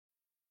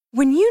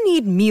When you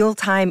need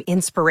mealtime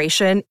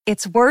inspiration,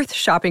 it's worth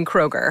shopping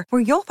Kroger,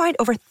 where you'll find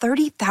over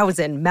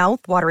 30,000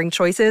 mouth-watering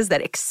choices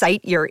that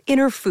excite your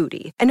inner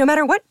foodie. And no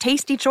matter what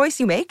tasty choice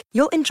you make,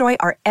 you'll enjoy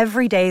our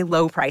everyday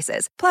low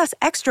prices, plus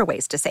extra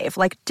ways to save,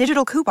 like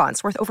digital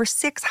coupons worth over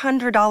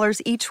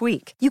 $600 each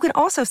week. You can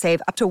also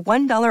save up to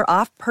 $1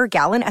 off per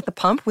gallon at the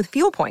pump with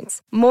fuel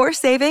points. More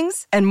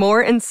savings and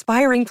more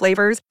inspiring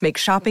flavors make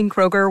shopping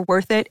Kroger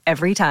worth it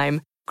every time.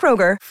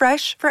 Kroger,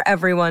 fresh for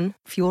everyone.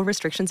 Fuel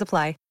restrictions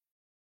apply.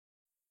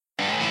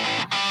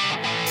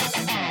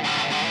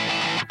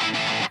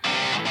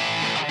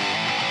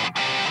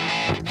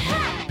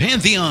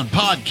 Pantheon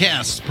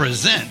Podcasts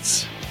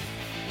presents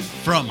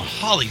from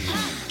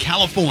Hollywood,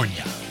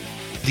 California,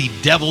 The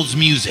Devil's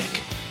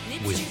Music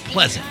with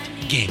Pleasant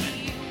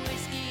Gaiman.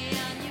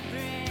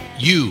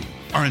 You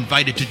are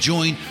invited to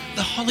join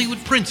the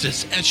Hollywood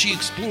princess as she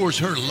explores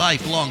her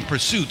lifelong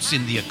pursuits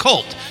in the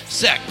occult,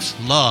 sex,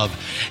 love,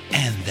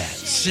 and that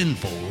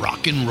sinful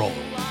rock and roll.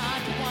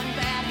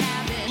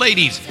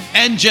 Ladies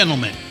and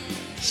gentlemen,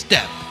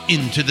 step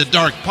into the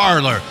dark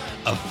parlor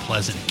of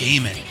Pleasant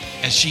Gaiman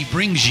as she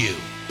brings you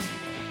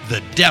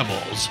The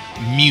Devil's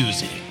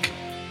Music.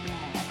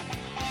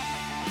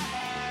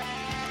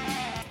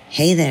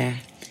 Hey there,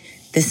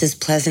 this is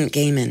Pleasant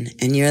Gaiman,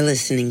 and you're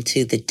listening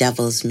to The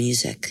Devil's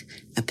Music,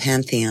 a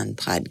Pantheon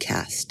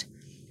podcast.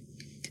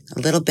 A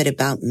little bit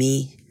about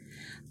me.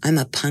 I'm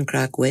a punk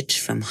rock witch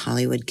from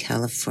Hollywood,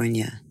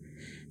 California.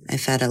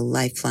 I've had a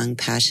lifelong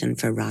passion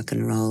for rock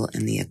and roll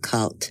and the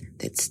occult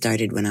that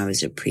started when I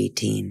was a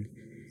preteen.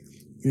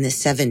 In the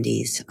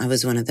 70s, I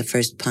was one of the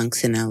first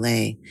punks in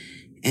LA,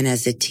 and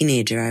as a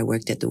teenager, I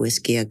worked at the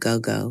Whiskey A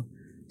Go-Go,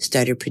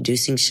 started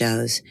producing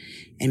shows,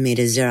 and made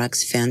a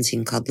Xerox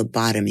fanzine called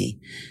Lobotomy,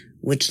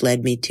 which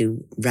led me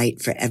to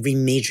write for every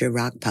major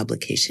rock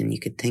publication you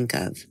could think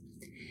of.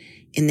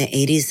 In the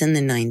 80s and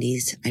the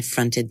 90s, I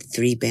fronted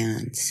 3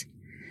 bands.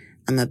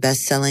 I'm a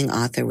best-selling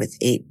author with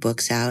 8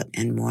 books out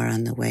and more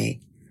on the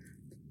way.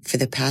 For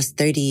the past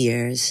 30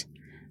 years,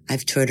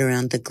 I've toured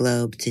around the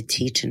globe to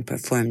teach and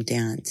perform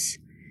dance.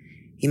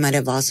 You might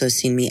have also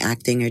seen me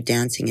acting or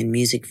dancing in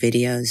music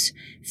videos,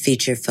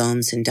 feature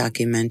films, and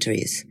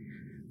documentaries.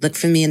 Look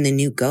for me in the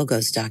new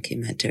Go-Go's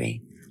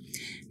documentary.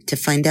 To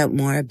find out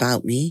more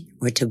about me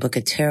or to book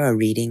a tarot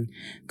reading,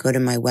 go to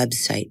my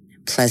website,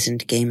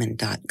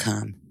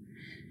 pleasantgaiman.com.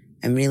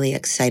 I'm really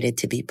excited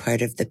to be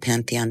part of the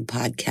Pantheon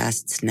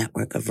Podcasts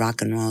network of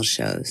rock and roll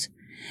shows.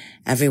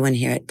 Everyone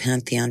here at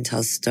Pantheon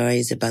tells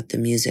stories about the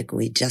music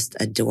we just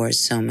adore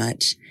so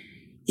much,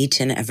 each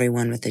and every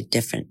one with a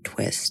different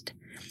twist.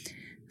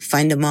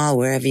 Find them all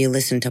wherever you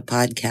listen to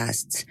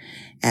podcasts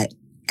at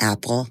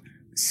Apple,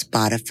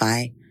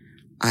 Spotify,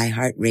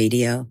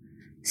 iHeartRadio,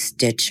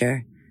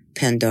 Stitcher,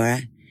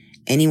 Pandora,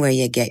 anywhere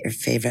you get your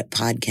favorite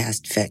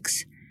podcast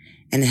fix.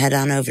 And head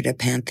on over to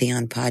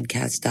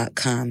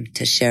pantheonpodcast.com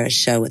to share a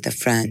show with a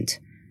friend.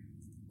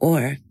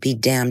 Or be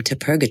damned to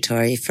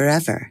purgatory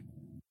forever.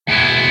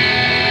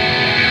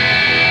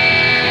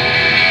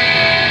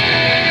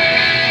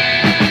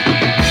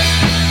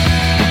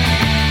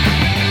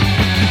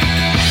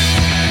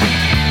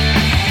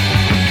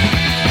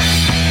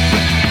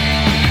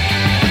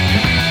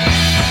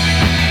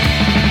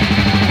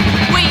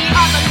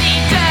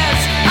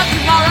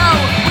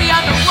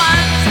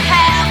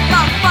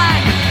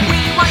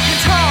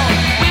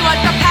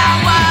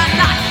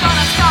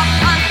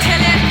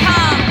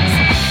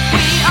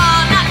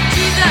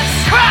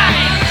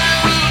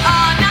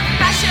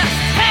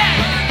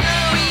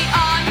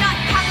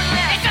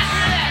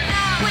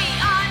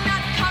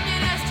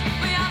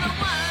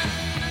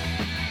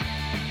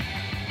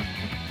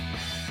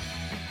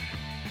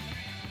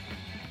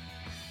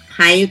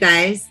 Hi, you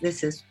guys.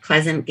 This is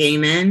Pleasant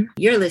Gaiman.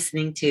 You're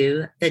listening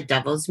to The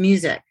Devil's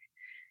Music.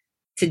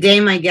 Today,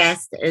 my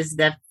guest is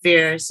the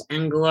fierce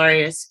and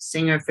glorious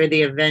singer for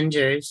the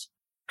Avengers,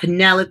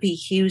 Penelope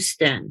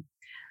Houston,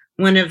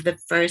 one of the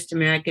first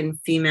American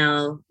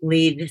female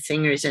lead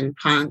singers in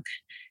punk.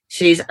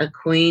 She's a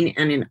queen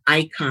and an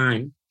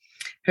icon.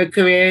 Her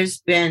career has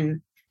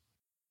been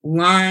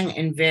long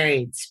and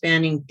varied,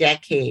 spanning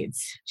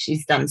decades.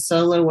 She's done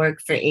solo work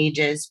for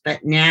ages,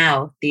 but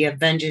now the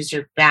Avengers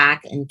are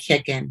back and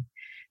kicking.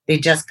 They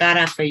just got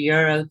off a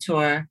Euro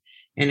tour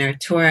and are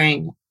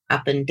touring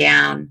up and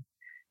down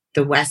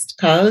the West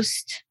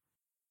Coast,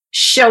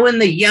 showing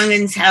the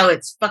youngins how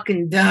it's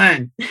fucking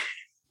done.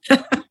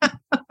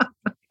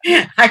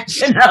 Hi,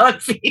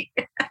 Penelope.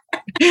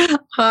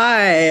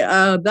 Hi,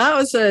 I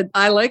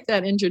like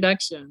that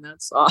introduction.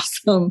 That's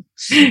awesome.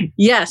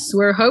 Yes,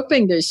 we're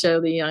hoping to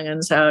show the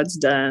youngins how it's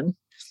done.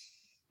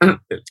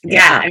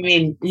 Yeah, I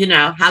mean, you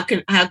know, how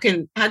can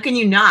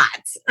you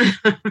not?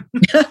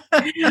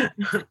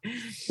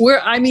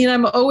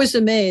 I'm always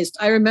amazed.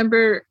 I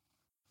remember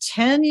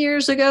 10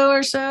 years ago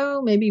or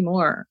so, maybe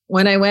more,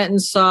 when I went and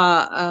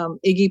saw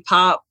Iggy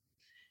Pop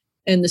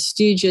and the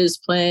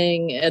Stooges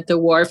playing at the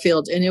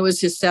Warfield, and it was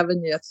his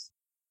 60th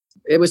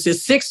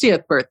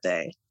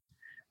birthday.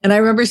 And I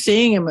remember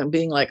seeing him and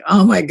being like,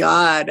 oh my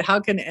God,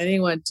 how can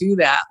anyone do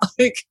that?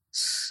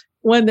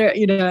 when they're,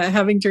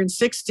 having turned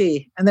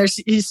 60, and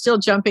he's still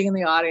jumping in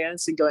the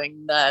audience and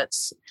going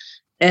nuts.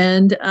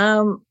 And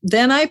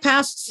then I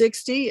passed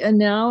 60, and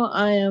now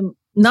I am,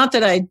 not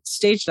that I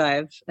stage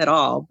dive at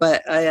all,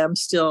 but I am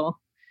still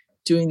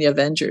doing the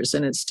Avengers,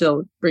 and it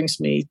still brings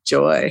me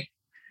joy.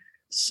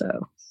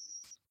 So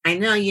I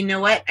know, you know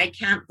what? I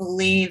can't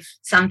believe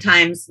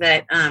sometimes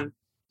that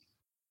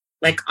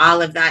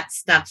all of that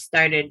stuff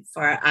started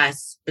for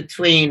us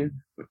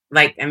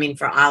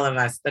for all of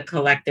us, the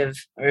collective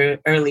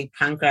early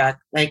punk rock,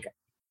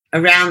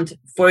 around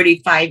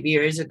 45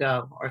 years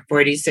ago or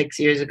 46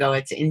 years ago.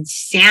 It's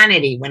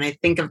insanity when I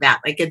think of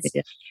that.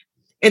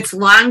 It's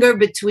longer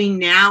between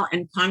now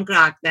and punk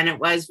rock than it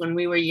was when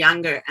we were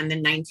younger in the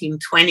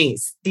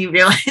 1920s. Do you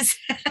realize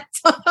that?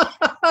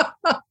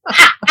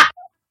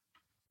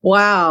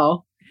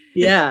 Wow.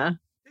 Yeah.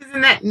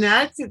 Isn't that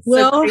nuts? It's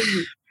so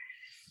crazy.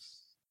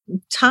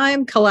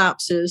 Time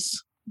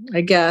collapses,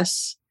 I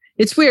guess.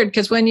 It's weird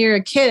because when you're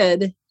a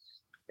kid,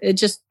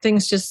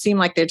 things just seem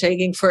like they're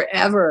taking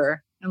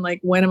forever. And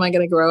when am I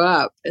going to grow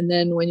up? And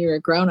then when you're a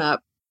grown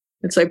up,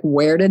 it's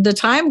where did the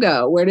time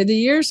go? Where did the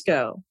years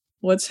go?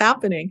 What's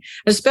happening?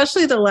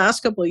 Especially the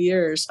last couple of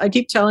years. I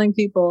keep telling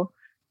people,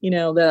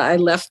 that I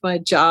left my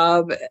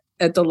job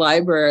at the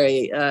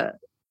library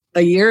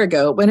a year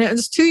ago, when it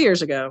was 2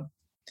 years ago.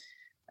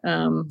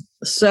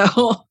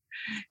 So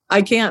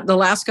I can't, the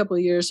last couple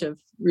of years have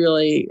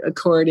really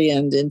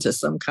accordioned into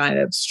some kind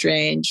of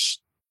strange,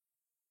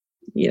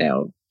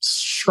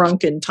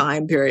 shrunken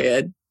time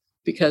period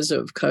because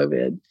of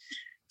COVID.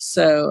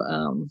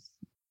 So,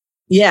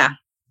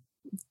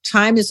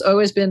 time has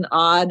always been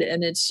odd,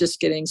 and it's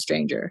just getting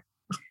stranger.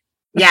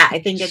 Yeah, I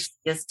think it's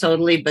just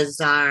totally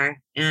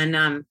bizarre.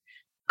 And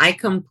I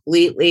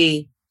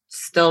completely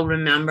still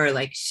remember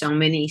so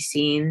many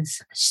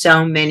scenes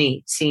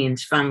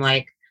from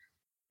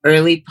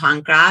early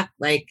punk rock.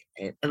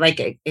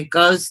 It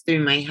goes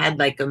through my head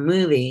like a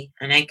movie,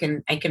 and I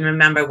can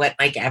remember what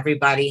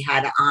everybody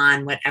had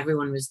on, what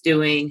everyone was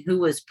doing, who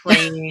was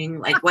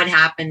playing, what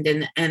happened,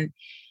 and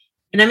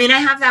I mean, I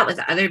have that with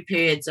other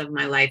periods of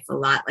my life a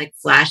lot,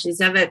 flashes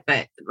of it,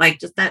 but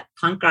just that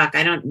punk rock,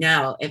 I don't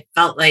know. It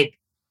felt like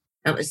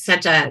it was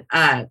such a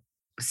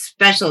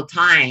special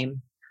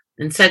time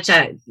and such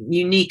a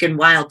unique and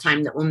wild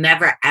time that will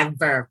never,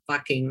 ever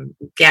fucking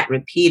get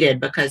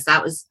repeated, because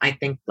that was, I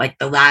think,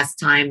 the last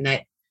time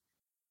that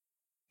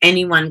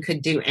anyone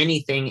could do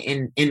anything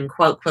in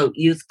quote, quote,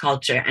 youth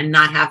culture and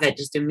not have it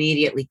just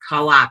immediately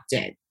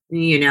co-opted,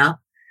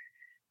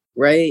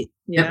 Right.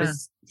 Yeah. It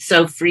was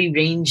so free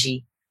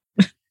rangey.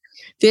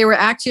 They were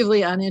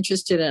actively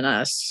uninterested in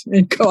us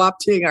and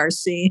co-opting our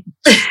scene.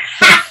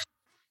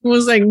 It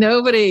was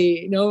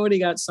nobody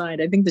got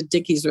signed. I think the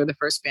Dickies were the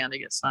first band to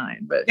get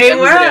signed, but they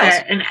were,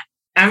 and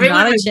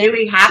everyone was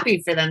really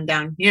happy for them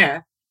down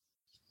here.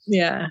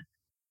 Yeah.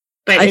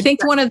 But I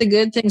think one of the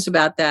good things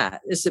about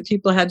that is that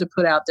people had to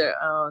put out their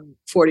own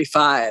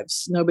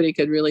 45s. Nobody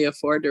could really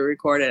afford to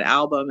record an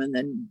album and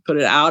then put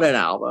it out an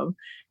album.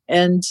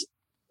 And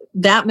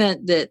that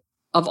meant that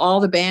of all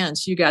the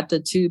bands, you got the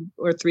 2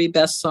 or 3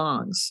 best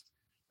songs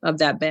of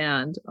that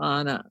band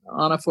on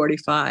a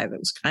 45. It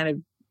was kind of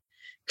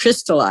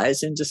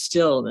crystallized and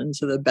distilled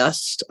into the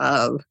best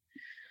of.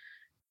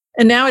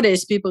 And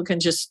nowadays people can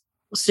just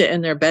sit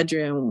in their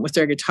bedroom with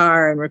their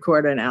guitar and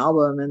record an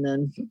album and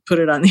then put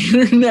it on the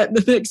internet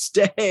the next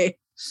day.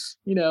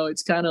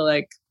 It's kind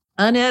of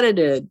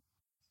unedited,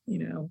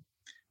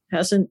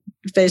 hasn't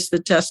faced the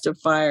test of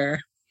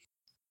fire.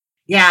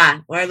 Yeah.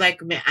 Or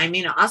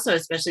also,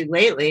 especially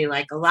lately,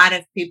 a lot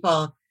of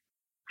people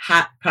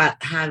have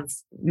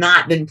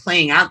not been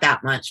playing out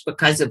that much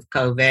because of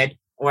COVID,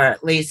 or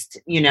at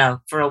least,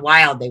 for a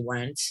while they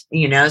weren't,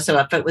 so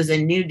if it was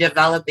a new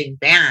developing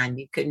band,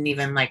 you couldn't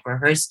even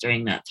rehearse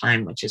during that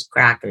time, which is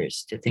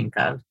crackers to think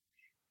of.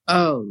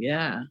 Oh,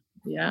 yeah.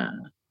 Yeah.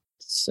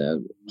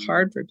 So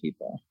hard for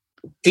people.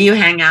 Do you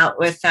hang out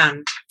with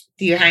a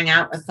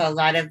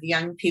lot of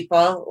young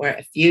people, or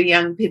a few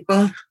young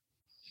people?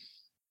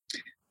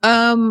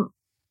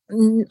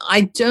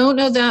 I don't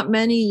know that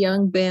many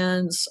young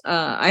bands.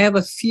 I have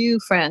a few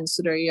friends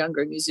that are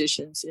younger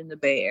musicians in the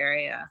Bay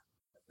Area,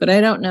 but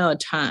I don't know a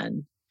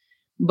ton.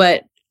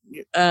 But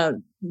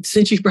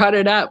since you brought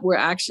it up, we're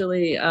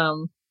actually,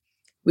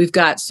 we've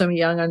got some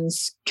young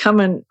ones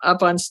coming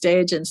up on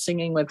stage and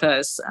singing with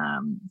us.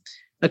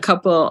 A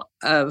couple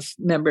of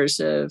members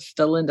of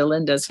the Linda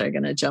Lindas are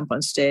going to jump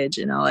on stage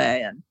in LA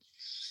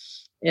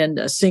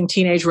and sing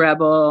Teenage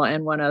Rebel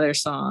and one other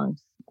song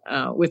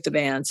with the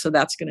band. So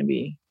that's going to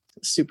be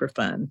super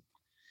fun.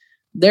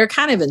 They're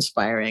kind of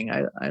inspiring.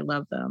 I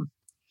love them.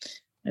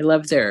 I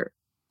love their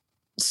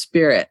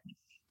spirit.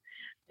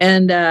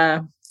 And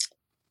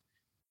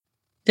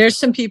there's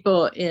some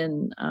people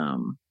in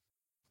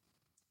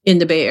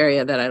the Bay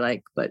Area that I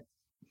like, but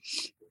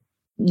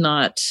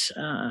not,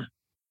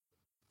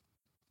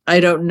 I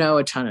don't know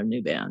a ton of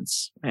new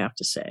bands, I have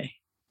to say.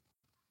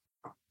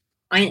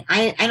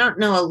 I don't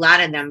know a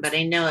lot of them, but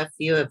I know a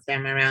few of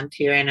them around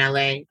here in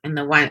LA. And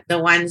the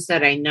ones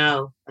that I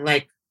know,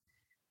 like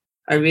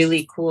are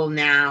really cool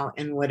now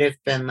and would have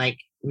been like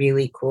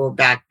really cool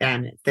back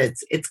then.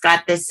 It's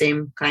got the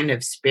same kind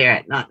of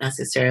spirit, not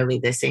necessarily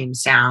the same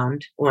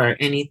sound or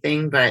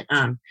anything, but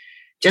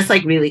just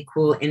like really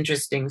cool,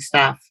 interesting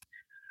stuff.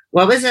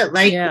 What was it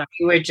like when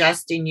you were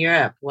just in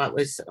Europe?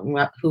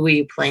 Who were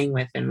you playing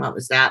with, and what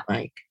was that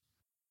like?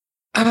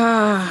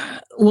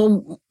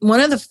 Well, one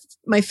of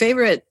my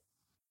favorite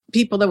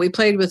people that we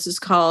played with is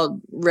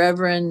called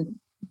Reverend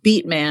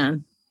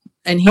Beatman,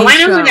 and he's I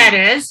know who that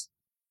is.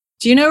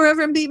 Do you know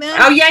Reverend Beatman?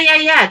 Oh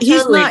yeah, totally.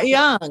 He's not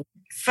young.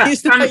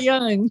 He's not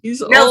young.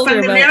 He's older.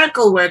 From the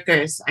Miracle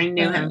Workers. I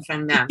knew him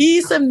from them.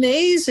 He's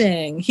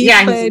amazing. He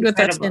played with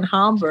us in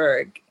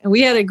Hamburg, and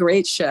we had a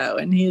great show.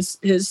 And he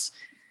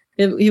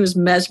was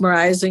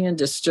mesmerizing and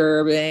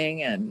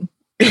disturbing, and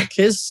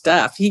his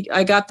stuff.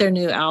 I got their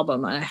new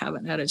album. I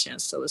haven't had a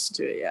chance to listen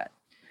to it yet.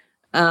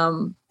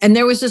 And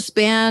there was this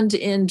band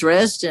in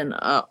Dresden,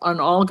 an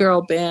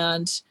all-girl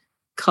band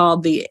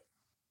called the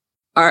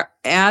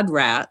Ad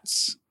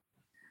Rats,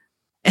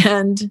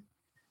 and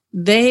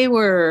they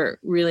were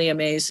really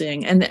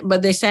amazing.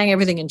 But they sang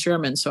everything in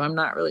German, so I'm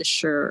not really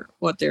sure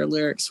what their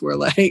lyrics were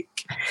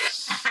like.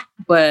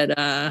 But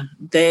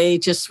they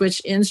just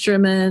switched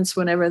instruments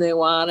whenever they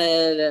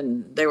wanted,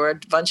 and there were a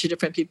bunch of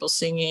different people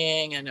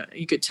singing, and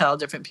you could tell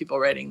different people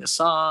writing the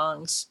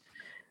songs.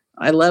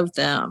 I loved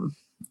them.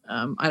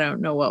 I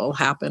don't know what will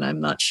happen. I'm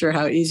not sure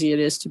how easy it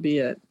is to be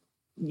a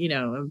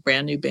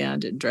brand new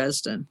band in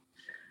Dresden,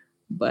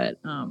 but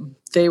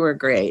they were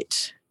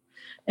great.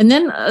 And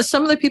then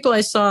some of the people I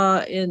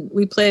saw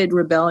we played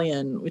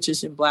Rebellion, which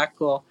is in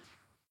Blackpool,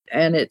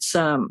 and it's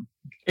a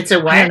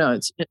what? I don't know.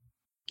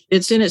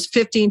 It's in its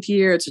 15th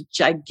year. It's a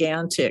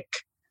gigantic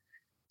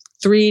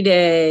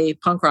 3-day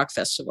punk rock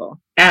festival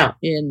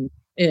in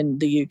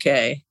the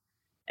UK.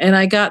 And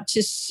I got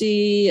to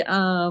see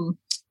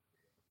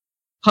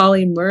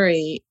Pauline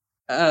Murray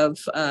of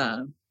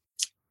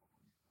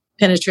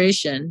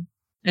Penetration.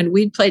 And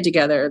we'd played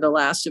together. The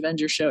last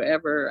Avenger show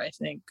ever, I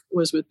think,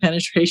 was with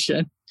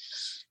Penetration.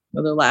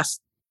 Or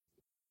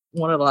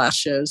one of the last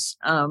shows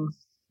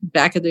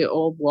back at the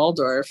old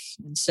Waldorf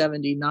in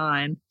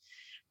 1979.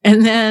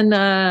 And then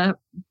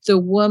the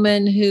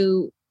woman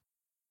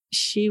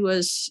she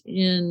was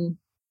in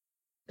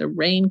the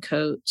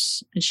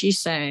Raincoats, and she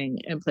sang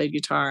and played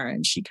guitar,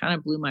 and she kind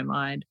of blew my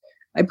mind.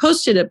 I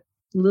posted a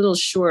little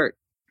short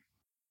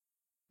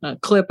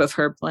clip of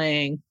her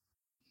playing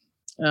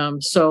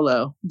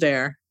solo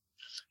there.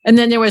 And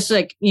then there was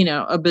a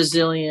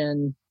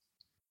bazillion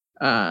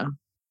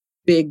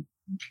big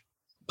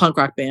punk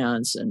rock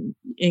bands and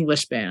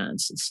English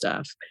bands and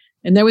stuff.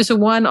 And there was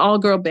one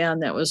all-girl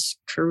band that was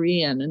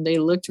Korean, and they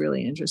looked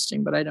really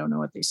interesting, but I don't know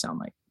what they sound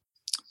like.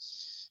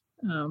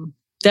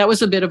 That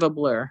was a bit of a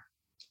blur.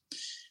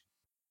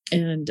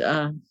 And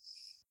I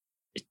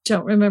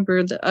don't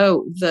remember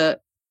the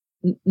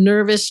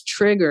Nervous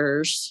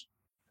Triggers,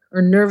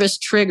 or Nervous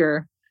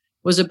Trigger,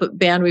 was a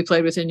band we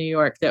played with in New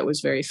York that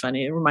was very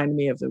funny. It reminded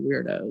me of the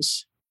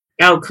Weirdos.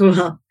 Oh,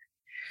 cool.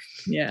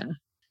 Yeah.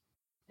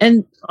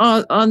 And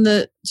on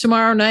the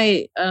tomorrow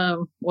night,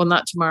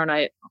 not tomorrow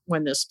night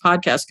when this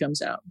podcast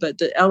comes out, but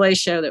the LA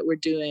show that we're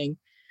doing,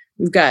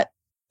 we've got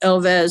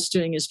Elvez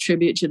doing his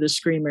tribute to the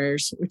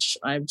Screamers, which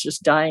I'm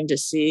just dying to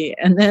see.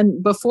 And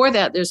then before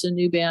that, there's a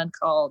newish band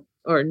called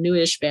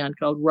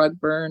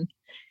Rugburn.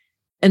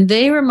 And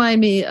they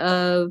remind me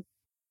of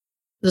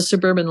the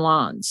Suburban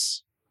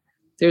Lawns.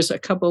 There's a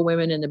couple of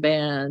women in the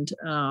band,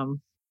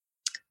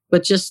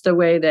 but just the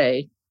way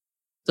the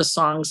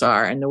songs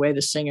are and the way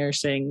the singer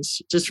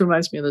sings just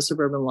reminds me of the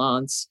Suburban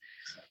Lawns,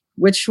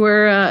 which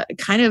were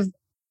kind of,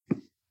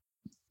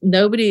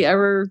 nobody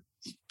ever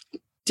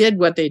did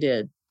what they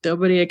did.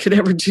 Nobody could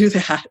ever do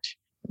that.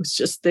 It was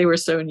just, they were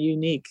so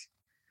unique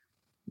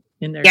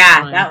in their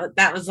time.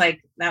 that was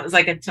like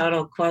a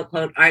total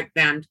quote art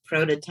band,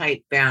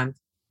 prototype band.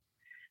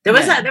 There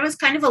was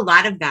kind of a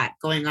lot of that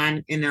going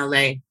on in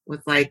LA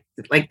with like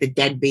the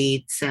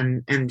Deadbeats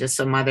and just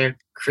some other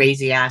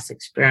crazy ass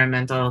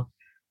experimental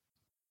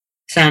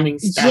sounding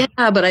stuff.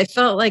 Yeah, but I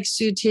felt like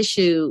Sue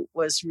Tissue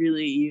was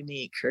really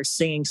unique. Her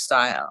singing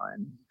style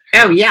and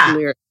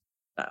lyric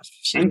stuff.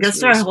 And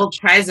just her whole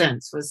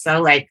presence was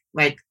so like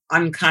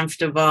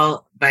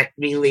uncomfortable, but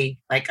really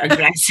like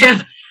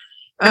aggressive.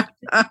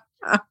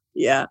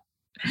 Yeah.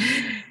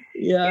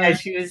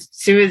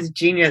 She was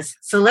genius.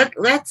 So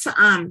let's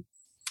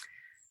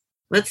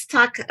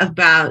talk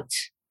about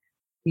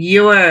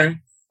your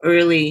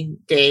early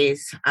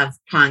days of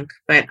punk,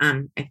 but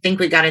I think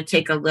we got to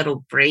take a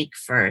little break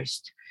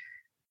first.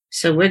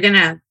 So we're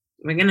gonna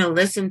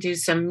listen to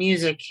some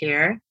music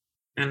here,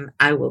 and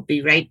I will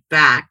be right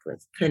back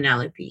with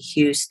Penelope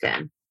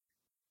Houston.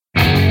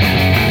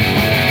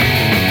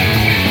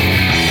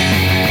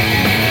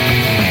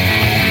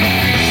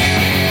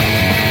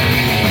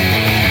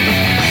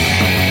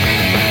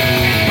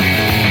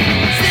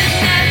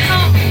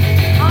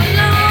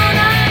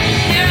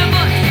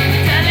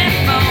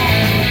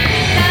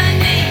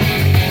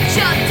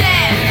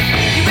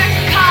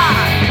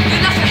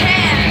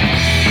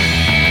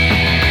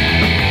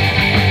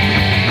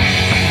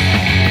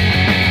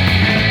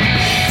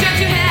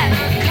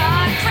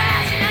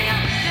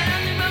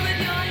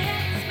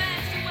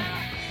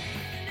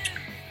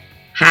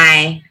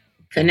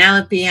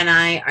 Penelope and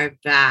I are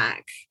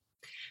back.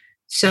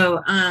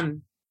 So,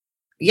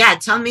 yeah,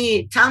 tell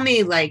me,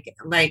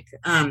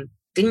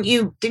 didn't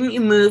you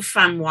move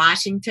from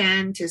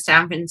Washington to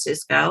San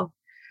Francisco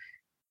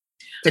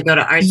to go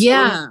to art school?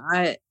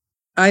 Yeah,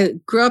 I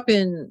grew up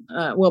in,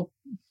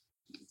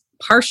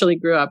 partially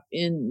grew up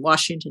in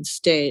Washington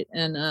State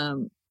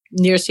and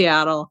near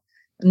Seattle.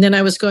 And then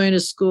I was going to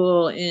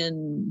school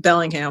in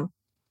Bellingham.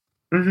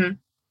 Mm-hmm.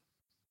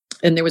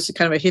 And there was a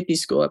kind of a hippie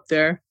school up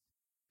there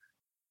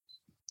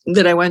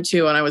that I went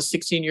to when I was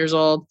 16 years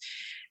old.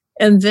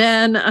 And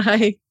then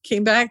I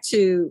came back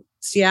to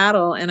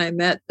Seattle and I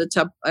met the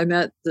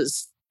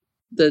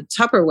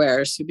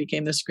Tupperwares, who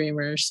became the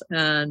Screamers,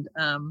 and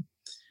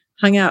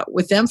hung out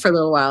with them for a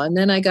little while. And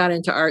then I got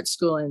into art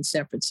school in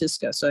San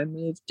Francisco. So I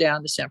moved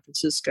down to San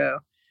Francisco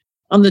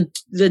on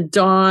the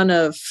dawn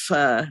of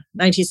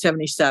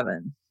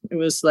 1977. It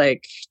was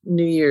like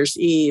New Year's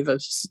Eve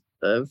of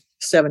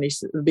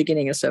the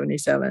beginning of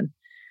 77.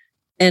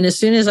 And as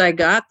soon as I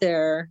got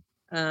there,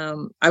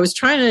 I was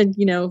trying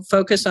to,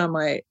 focus on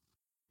my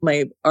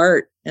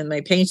art and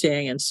my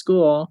painting and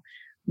school,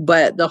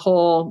 but the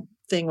whole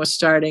thing was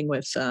starting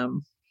with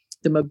the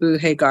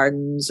Mabuhay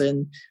Gardens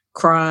and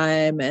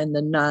Crime and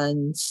the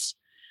Nuns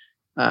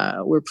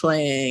were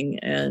playing,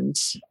 and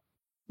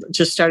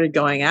just started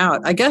going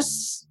out. I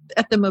guess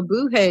at the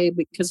Mabuhay,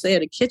 because they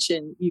had a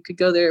kitchen, you could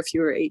go there if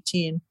you were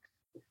 18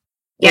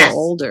 or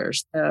older.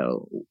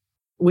 So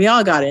we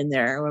all got in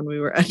there when we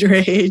were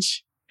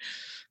underage.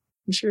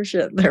 I'm sure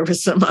there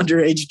was some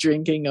underage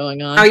drinking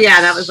going on. Oh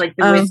yeah, that was like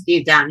the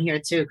whiskey down here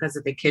too, because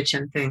of the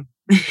kitchen thing.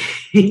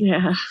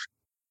 Yeah.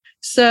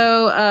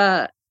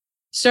 So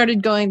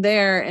started going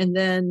there, and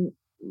then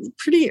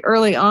pretty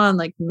early on,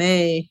 like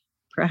May,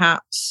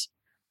 perhaps,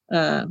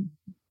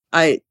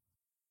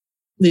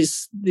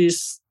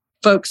 these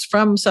folks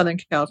from Southern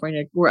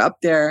California were up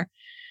there,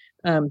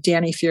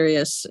 Danny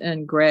Furious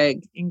and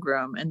Greg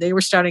Ingram, and they were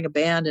starting a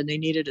band and they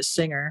needed a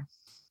singer.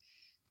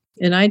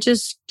 And I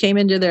just came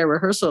into their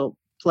rehearsal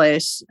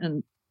place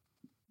and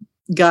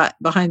got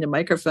behind the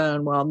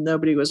microphone while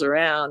nobody was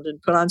around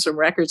and put on some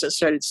records and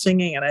started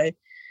singing. And I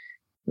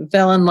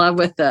fell in love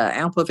with the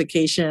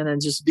amplification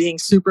and just being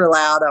super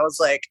loud. I was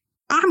like,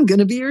 I'm going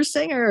to be your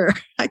singer.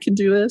 I can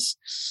do this.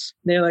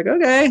 And they're like,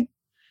 okay.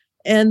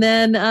 And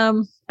then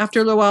after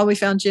a little while, we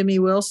found Jimmy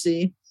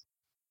Wilsey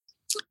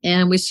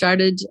and we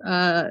started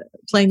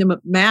playing the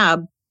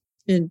MAB.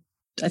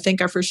 I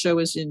think our first show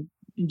was in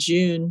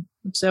June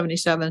of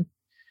 77.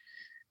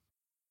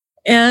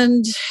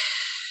 And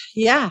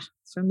yeah,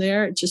 from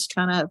there, it just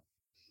kind of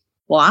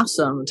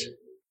blossomed.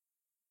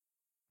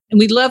 And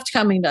we loved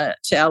coming to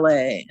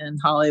LA and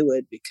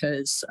Hollywood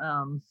because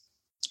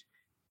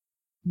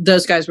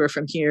those guys were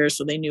from here,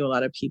 so they knew a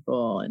lot of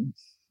people. And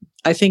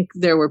I think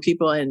there were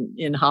people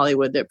in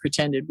Hollywood that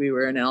pretended we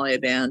were an LA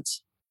band.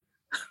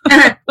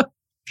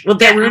 Well,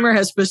 that rumor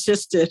has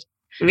persisted.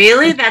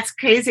 Really? That's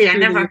crazy. I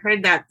never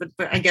heard that, but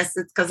I guess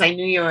it's because I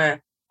knew you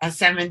were a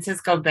San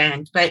Francisco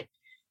band. But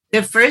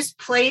the first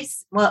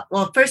place, well,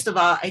 first of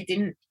all, I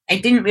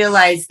didn't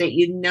realize that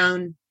you'd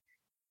known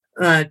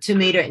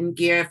Tomato and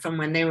Gear from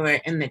when they were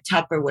in the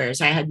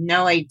Tupperwares. I had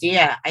no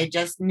idea. I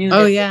just knew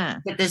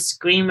that the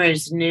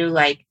Screamers knew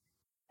like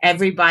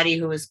everybody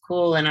who was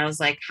cool, and I was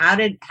like, how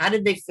did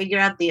they figure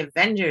out the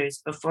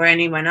Avengers before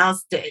anyone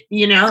else did?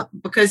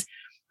 Because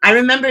I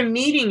remember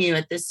meeting you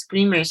at the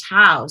Screamers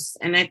house,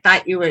 and I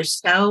thought you were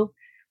so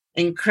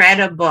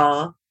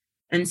incredible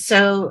and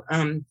so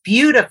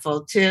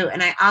beautiful too.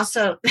 And I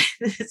also,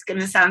 it's going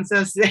to sound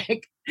so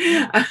sick.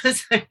 I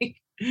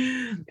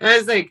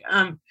was like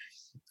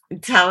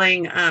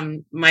telling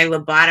my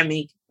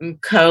lobotomy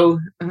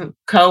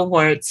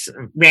cohorts,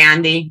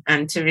 Randy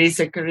and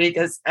Teresa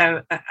Carigas,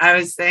 I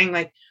was saying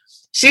like,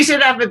 she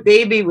should have a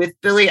baby with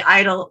Billy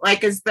Idol,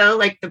 like as though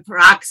like the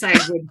peroxide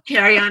would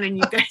carry on in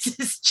you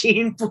guys'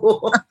 gene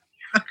pool.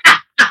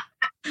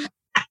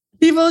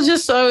 People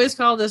just always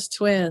called us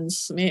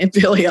twins, me and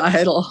Billy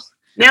Idol.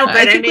 No,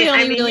 but I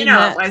mean,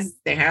 it was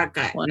the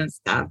haircut and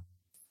stuff.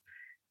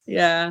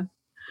 Yeah.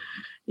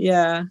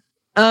 Yeah.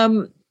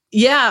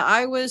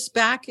 I was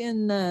back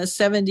in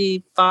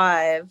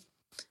 75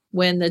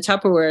 when the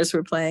Tupperwares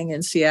were playing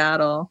in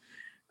Seattle.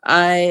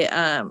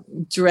 I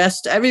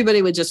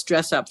everybody would just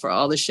dress up for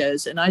all the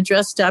shows. And I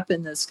dressed up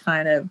in this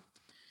I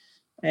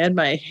had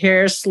my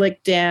hair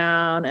slicked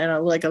down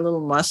and like a little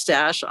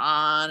mustache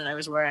on. And I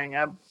was wearing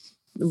a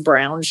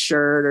brown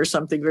shirt or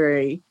something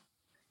very,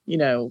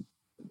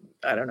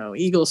 I don't know,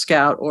 Eagle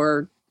Scout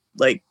or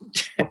like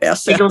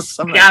SS. Eagle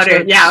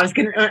Scouter. Yeah, I was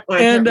going to.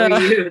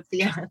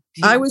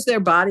 I was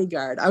their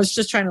bodyguard. I was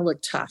just trying to look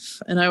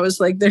tough. And I was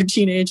like their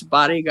teenage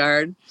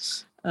bodyguard.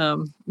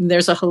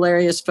 There's a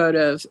hilarious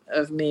photo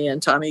of me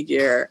and Tommy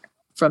Gear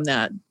from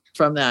that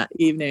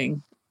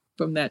evening,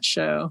 from that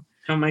show.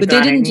 Oh my God! But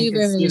they didn't do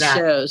very many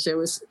shows. It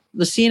was,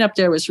 the scene up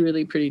there was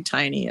really pretty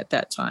tiny at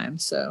that time,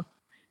 so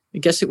I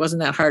guess it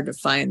wasn't that hard to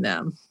find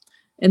them.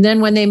 And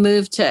then when they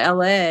moved to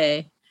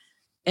LA,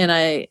 and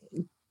I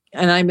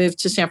moved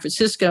to San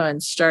Francisco and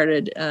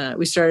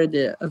we started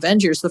the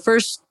Avengers. The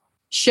first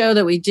show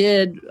that we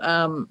did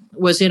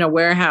was in a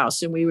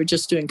warehouse, and we were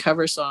just doing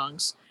cover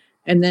songs.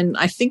 And then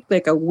I think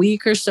like a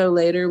week or so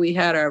later, we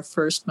had our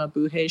first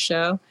Mabuhay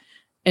show.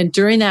 And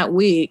during that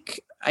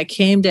week, I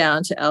came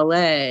down to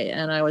LA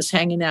and I was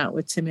hanging out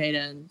with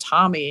Timeda and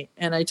Tommy,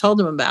 and I told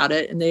them about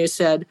it. And they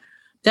said,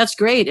 that's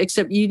great,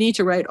 except you need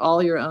to write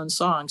all your own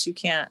songs. You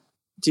can't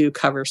do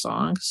cover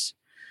songs,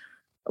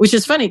 which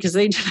is funny because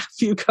they did a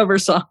few cover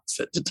songs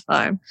at the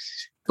time.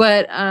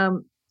 But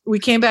we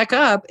came back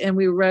up and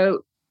we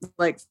wrote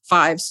like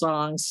 5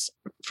 songs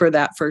for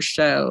that first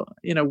show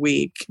in a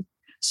week,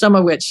 some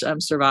of which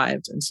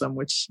survived and some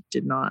which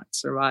did not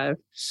survive.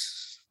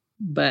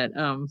 But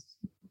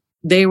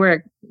they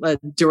were a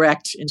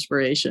direct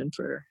inspiration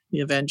for the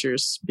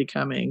Avengers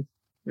becoming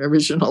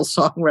original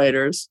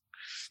songwriters.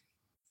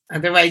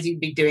 Otherwise, you'd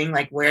be doing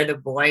like Where the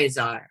Boys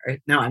Are.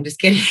 No, I'm just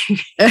kidding.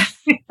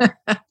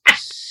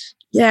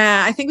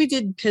 Yeah, I think we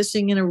did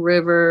Pissing in a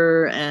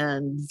River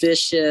and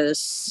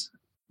Vicious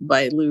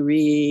by Lou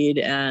Reed,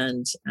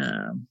 and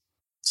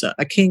so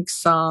a Kinks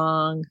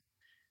song,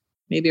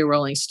 maybe a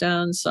Rolling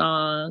Stones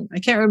song. I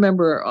can't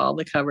remember all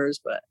the covers,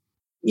 but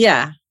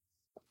yeah,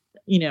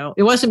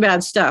 it wasn't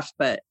bad stuff,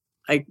 but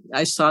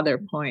I saw their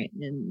point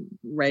in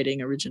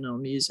writing original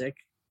music,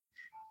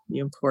 the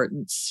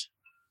importance.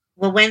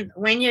 Well,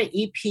 when your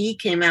EP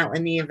came out,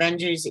 when the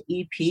Avengers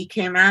EP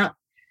came out,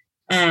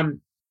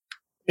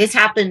 this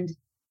happened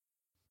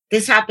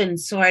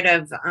sort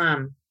of,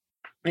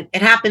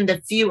 it happened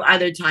a few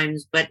other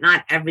times, but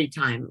not every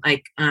time.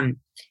 Like,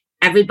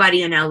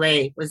 everybody in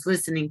LA was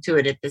listening to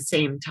it at the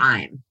same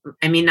time.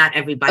 I mean, not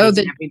everybody,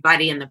 but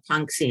everybody in the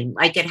punk scene.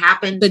 Like, it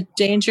happened. The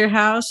Danger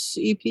House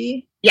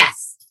EP?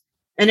 Yes.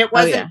 And it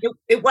wasn't,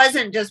 it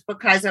wasn't just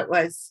because it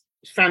was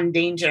from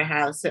Danger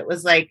House. It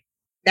was like,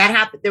 that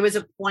happened. There was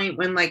a point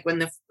when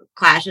the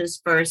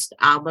Clash's first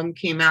album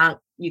came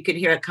out, you could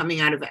hear it coming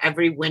out of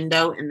every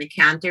window in the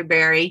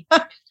Canterbury,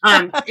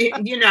 and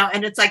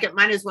it's like, it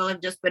might as well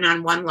have just been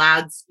on one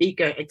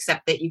loudspeaker,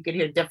 except that you could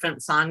hear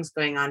different songs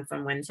going on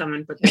from when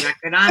someone put the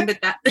record on. But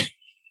that,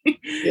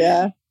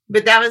 yeah,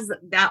 but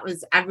that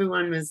was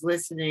everyone was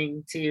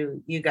listening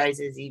to you guys'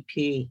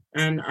 EP,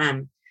 and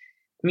I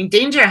mean,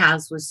 Danger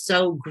House was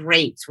so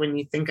great when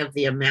you think of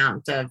the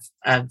amount of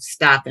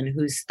stuff and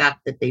whose stuff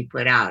that they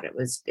put out. It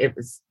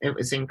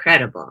was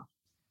incredible.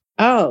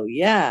 Oh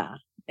yeah.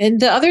 And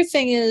the other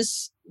thing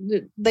is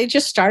they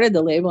just started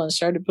the label and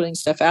started putting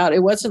stuff out.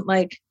 It wasn't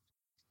like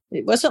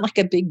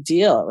a big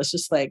deal. It was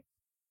just like,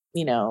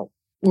 we're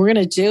going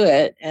to do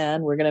it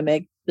and we're going to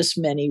make this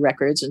many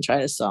records and try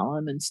to sell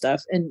them and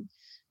stuff. And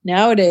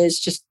nowadays,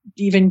 just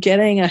even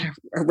getting a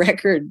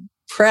record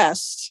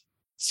pressed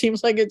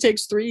seems like it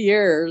takes 3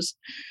 years.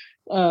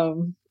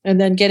 And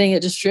then getting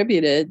it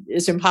distributed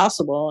is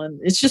impossible. And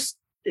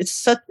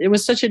it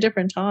was such a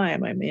different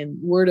time. I mean,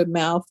 word of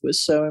mouth was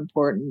so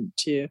important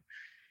to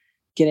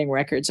getting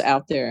records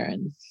out there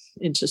and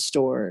into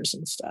stores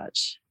and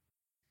such.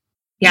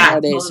 Yeah,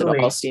 nowadays totally.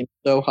 It all seems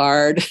so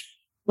hard.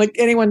 Like,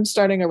 anyone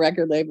starting a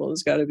record label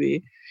has got to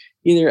be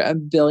either a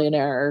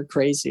billionaire or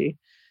crazy.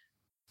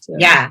 So,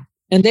 yeah.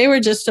 And they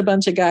were just a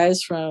bunch of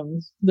guys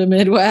from the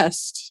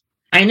Midwest.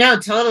 I know,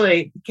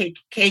 totally.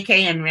 KK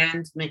and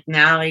Rand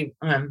McNally,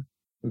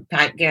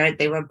 Pat Garrett,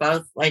 they were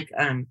both like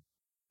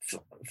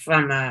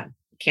from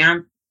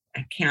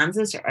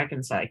Kansas or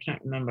Arkansas. I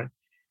can't remember.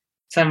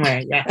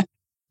 Somewhere, yeah.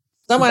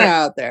 Somewhere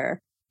out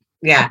there.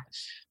 Yeah.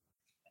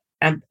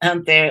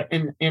 Out there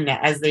in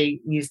as they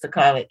used to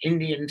call it,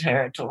 Indian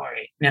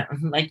territory. No,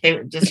 like they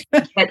were just,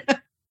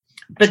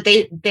 but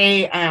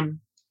they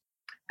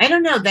I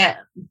don't know,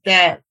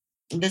 that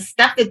the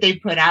stuff that they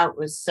put out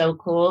was so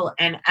cool,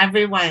 and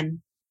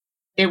everyone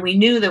that we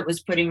knew that was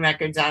putting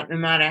records out, no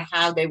matter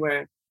how they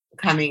were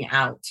coming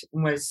out,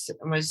 was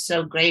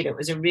so great. It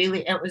was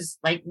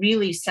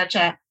really such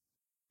a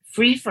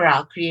free for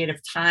all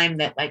creative time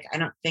that, like, I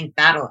don't think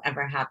that'll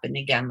ever happen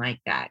again like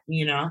that,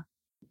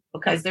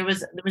 because there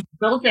was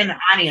built-in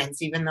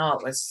audience, even though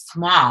it was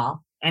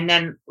small. And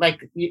then,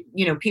 like,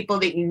 people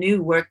that you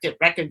knew worked at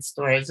record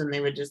stores and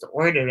they would just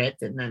order it,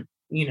 and then,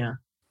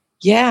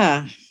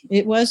 Yeah,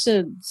 it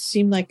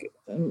seemed like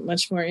a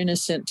much more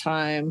innocent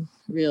time,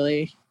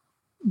 really.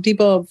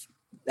 People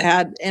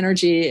had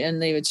energy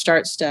and they would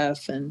start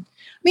stuff. And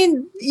I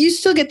mean, you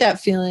still get that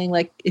feeling,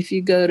 like if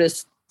you go to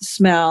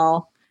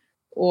Smell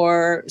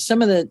or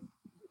some of the,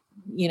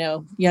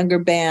 younger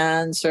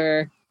bands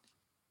or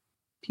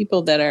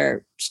people that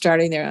are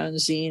starting their own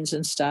zines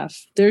and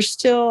stuff, there's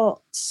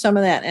still some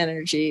of that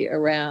energy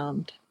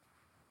around.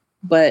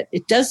 But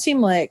it does seem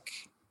like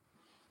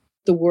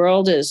the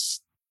world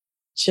has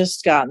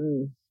just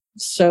gotten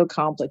so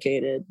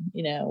complicated,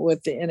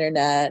 with the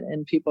internet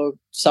and people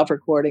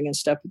self-recording and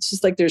stuff. It's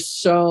just like there's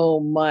so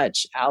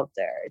much out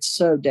there. It's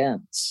so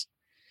dense.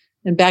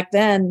 And back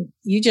then,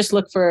 you just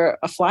look for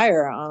a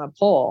flyer on a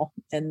pole,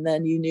 and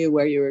then you knew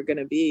where you were going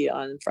to be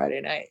on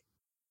Friday night.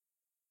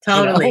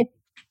 Totally.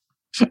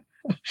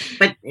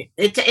 But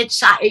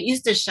it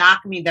used to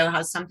shock me, though,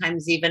 how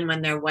sometimes even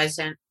when there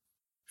wasn't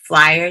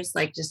flyers,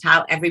 like just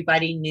how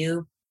everybody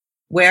knew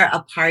where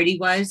a party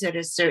was at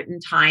a certain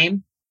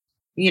time,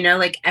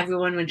 like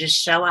everyone would just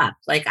show up.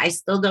 Like, I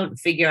still don't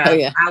figure out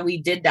how we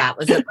did that.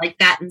 Was it like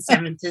that in San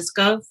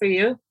Francisco for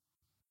you?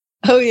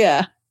 Oh,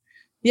 yeah.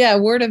 Yeah,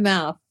 word of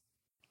mouth.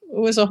 It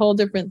was a whole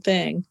different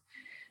thing.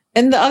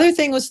 And the other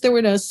thing was there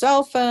were no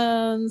cell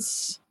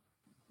phones.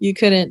 You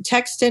couldn't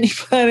text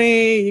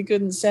anybody. You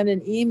couldn't send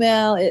an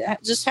email. It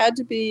just had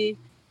to be,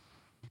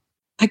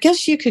 I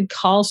guess you could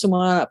call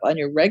someone up on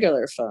your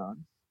regular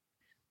phone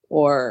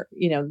or,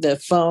 the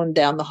phone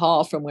down the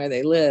hall from where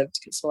they lived,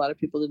 because a lot of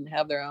people didn't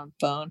have their own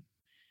phone,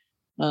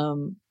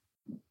 and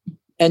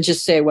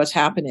just say what's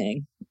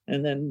happening.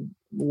 And then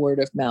word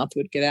of mouth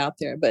would get out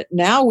there. But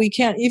now we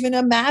can't even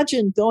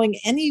imagine going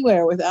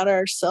anywhere without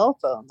our cell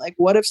phone. Like,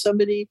 what if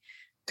somebody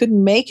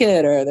couldn't make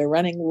it or they're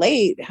running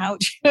late? How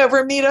would you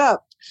ever meet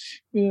up?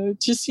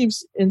 It just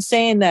seems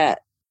insane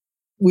that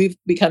we've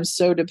become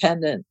so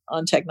dependent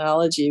on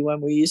technology when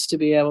we used to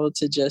be able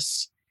to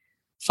just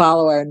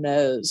follow our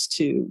nose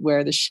to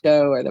where the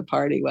show or the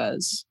party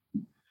was.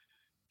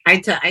 I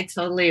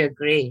totally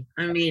agree.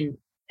 I mean,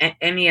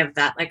 any of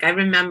that. Like, I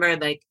remember,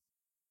 like,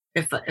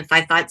 if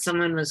I thought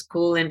someone was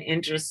cool and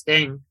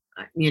interesting,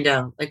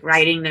 like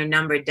writing their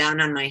number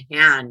down on my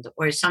hand,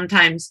 or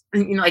sometimes,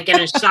 like in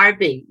a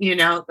Sharpie,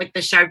 like the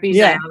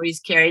Sharpies I always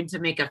carried to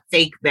make a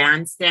fake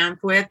band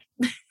stamp with.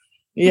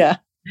 Yeah.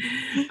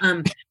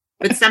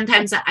 But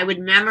sometimes I would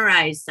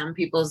memorize some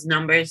people's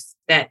numbers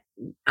that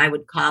I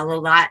would call a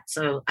lot,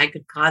 so I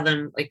could call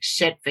them like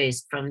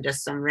shit-faced from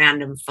just some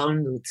random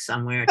phone booth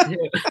somewhere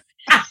too.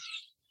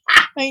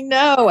 I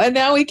know. And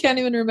now we can't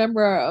even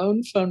remember our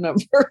own phone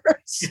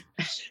numbers.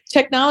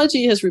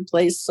 Technology has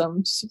replaced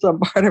some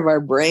part of our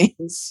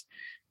brains.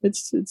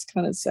 It's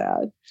kind of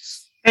sad.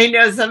 I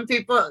know some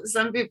people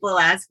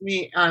ask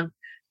me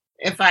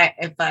if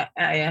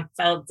I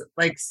felt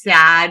like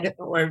sad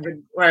or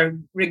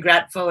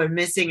regretful or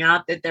missing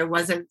out that there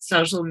wasn't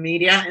social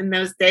media in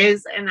those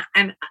days.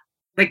 And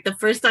like the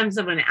first time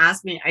someone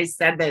asked me, I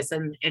said this,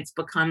 and it's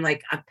become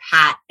like a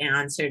pat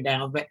answer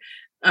now. But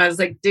I was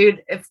like,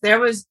 dude, if there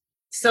was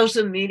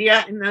social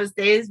media in those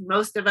days,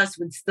 most of us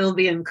would still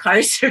be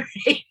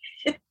incarcerated.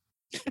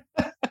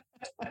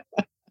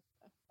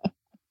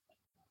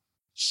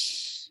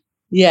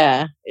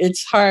 Yeah,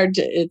 it's hard.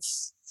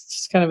 It's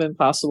kind of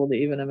impossible to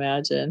even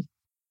imagine.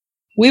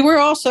 We were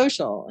all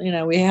social.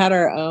 We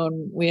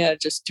had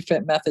just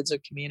different methods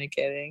of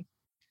communicating,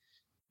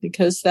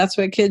 because that's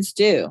what kids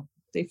do.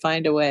 They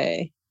find a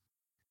way.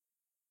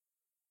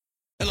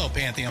 Hello,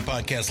 Pantheon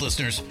podcast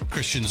listeners.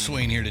 Christian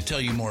Swain here to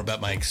tell you more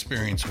about my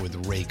experience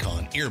with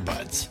Raycon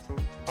earbuds.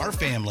 Our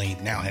family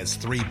now has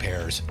 3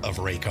 pairs of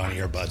Raycon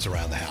earbuds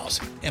around the house,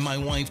 and my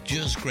wife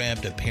just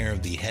grabbed a pair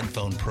of the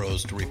Headphone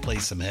Pros to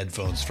replace some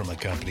headphones from a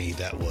company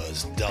that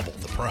was double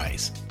the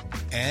price.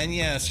 And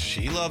yes,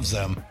 she loves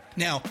them.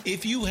 Now,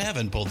 if you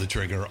haven't pulled the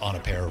trigger on a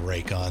pair of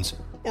Raycons,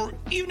 or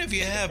even if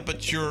you have,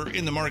 but you're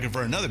in the market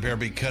for another pair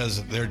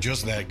because they're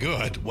just that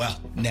good,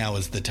 well, now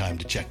is the time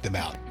to check them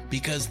out,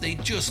 because they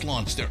just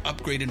launched their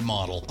upgraded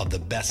model of the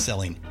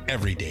best-selling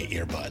everyday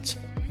earbuds.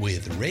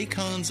 With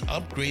Raycon's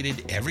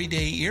upgraded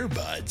everyday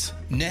earbuds,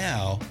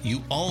 now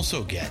you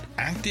also get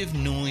active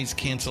noise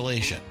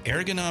cancellation,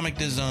 ergonomic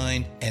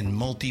design, and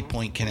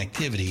multi-point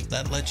connectivity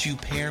that lets you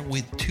pair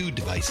with 2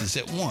 devices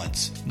at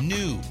once.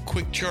 New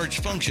quick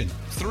charge function,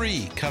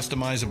 3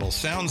 customizable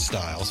sound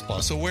styles,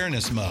 plus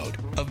awareness mode.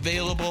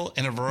 Available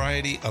in a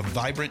variety of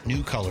vibrant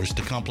new colors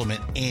to complement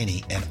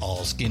any and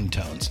all skin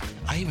tones.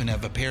 I even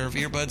have a pair of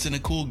earbuds in a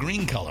cool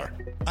green color.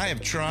 I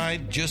have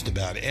tried just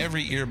about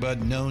every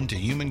earbud known to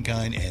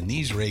humankind, and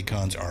these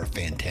Raycons are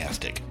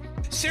fantastic.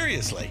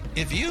 Seriously,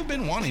 if you've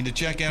been wanting to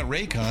check out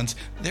Raycons,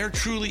 there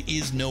truly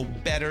is no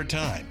better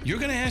time. You're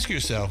going to ask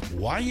yourself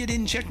why you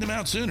didn't check them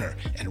out sooner,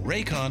 and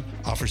Raycon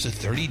offers a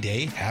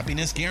 30-day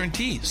happiness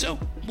guarantee. So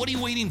what are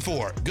you waiting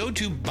for? Go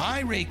to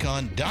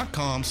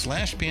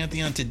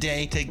buyraycon.com/Pantheon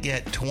today to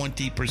get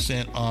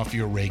 20% off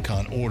your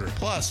Raycon order,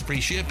 plus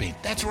free shipping.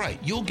 That's right,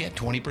 you'll get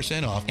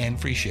 20% off and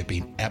free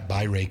shipping at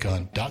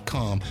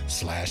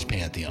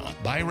buyraycon.com/Pantheon.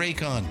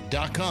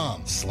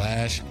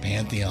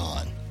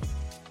 buyraycon.com/Pantheon.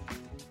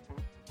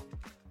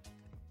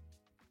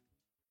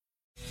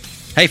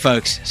 Hey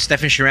folks,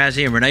 Stefan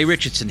Shirazi and Renee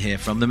Richardson here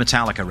from the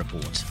Metallica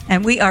Report.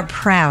 And we are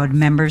proud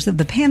members of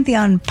the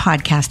Pantheon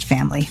podcast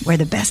family, where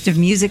the best of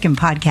music and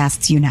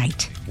podcasts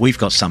unite. We've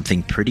got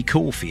something pretty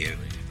cool for you.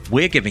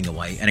 We're giving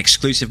away an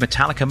exclusive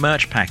Metallica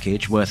merch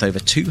package worth over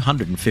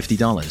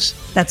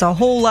 $250. That's a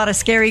whole lot of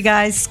Scary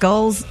Guys,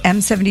 skulls,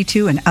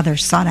 M72, and other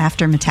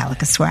sought-after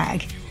Metallica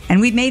swag.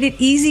 And we've made it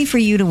easy for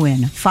you to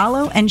win.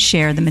 Follow and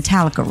share the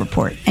Metallica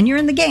Report, and you're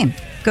in the game.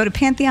 Go to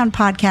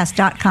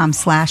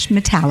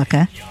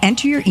pantheonpodcast.com/Metallica,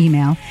 enter your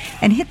email,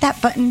 and hit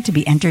that button to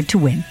be entered to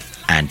win.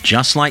 And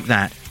just like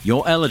that,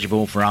 you're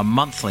eligible for our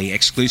monthly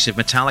exclusive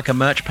Metallica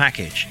merch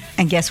package.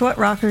 And guess what,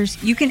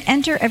 rockers? You can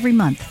enter every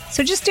month,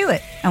 so just do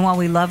it. And while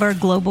we love our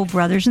global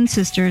brothers and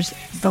sisters,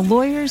 the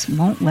lawyers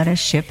won't let us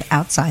ship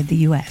outside the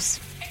U.S.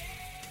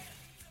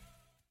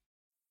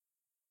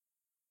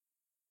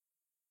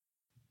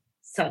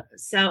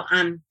 So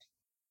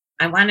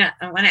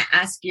to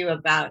ask you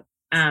about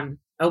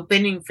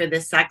opening for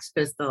the Sex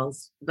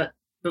Pistols, but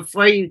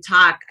before you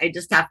talk, I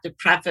just have to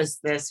preface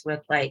this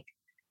with like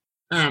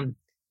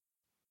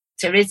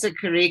Teresa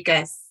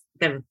Caricas,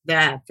 the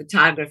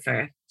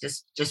photographer,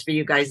 just for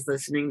you guys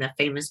listening, the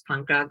famous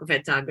punk rock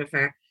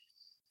photographer,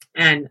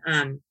 and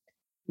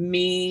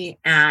me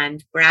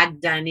and Brad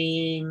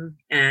Dunning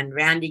and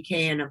Randy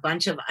Kay and a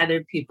bunch of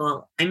other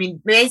people. I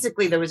mean,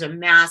 basically there was a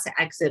mass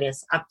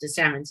exodus up to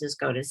San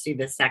Francisco to see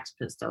the Sex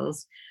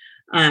Pistols.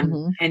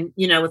 And,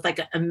 you know, with like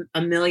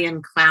a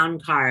million clown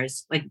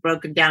cars, like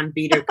broken down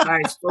beater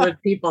cars full of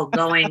people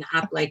going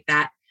up like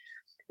that.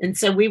 And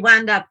so we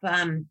wound up,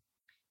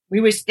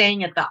 we were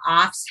staying at the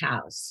Off's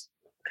house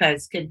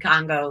because Kid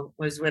Congo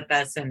was with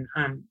us, and,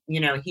 you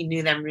know, he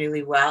knew them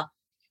really well.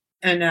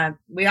 And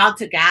we all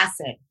took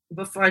acid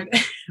before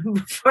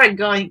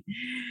going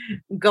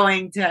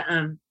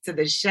to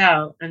the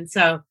show. And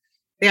so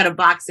they had a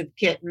box of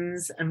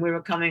kittens, and we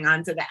were coming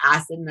onto the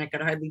acid, and I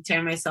could hardly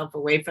tear myself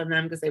away from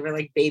them because they were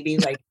like baby,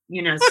 like,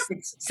 you know,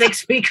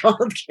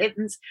 6-week-old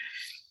kittens.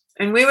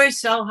 And we were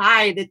so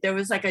high that there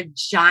was like a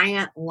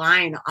giant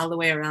line all the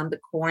way around the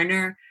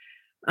corner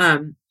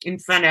in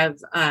front of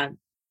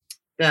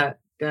the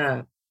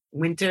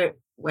Winter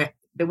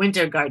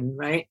Garden,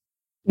 right?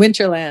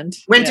 Winterland.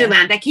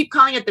 Yeah. I keep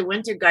calling it the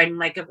Winter Garden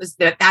like it was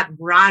that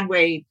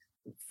Broadway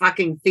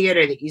fucking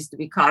theater that used to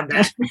be called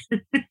that.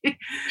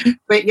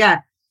 But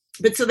yeah.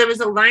 But so there was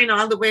a line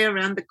all the way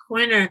around the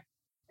corner,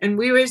 and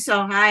we were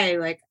so high,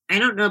 like, I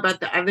don't know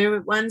about the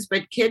other ones,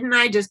 but Kid and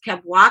I just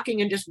kept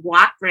walking and just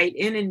walked right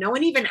in, and no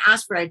one even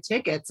asked for our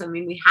tickets. I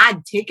mean, we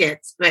had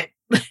tickets, but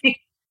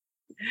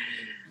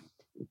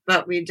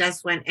but we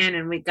just went in,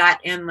 and we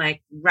got in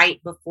like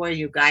right before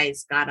you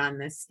guys got on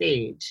the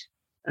stage,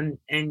 and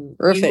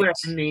Perfect. You were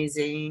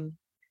amazing.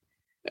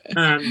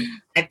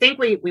 I think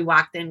we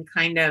walked in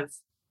kind of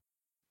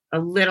a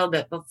little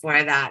bit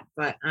before that,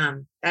 but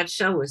that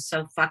show was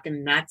so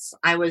fucking nuts.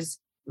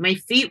 My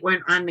feet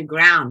weren't on the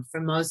ground for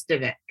most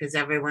of it because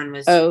everyone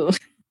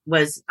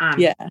was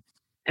yeah.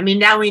 I mean,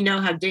 now we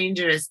know how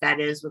dangerous that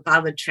is with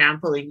all the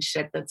trampling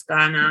shit that's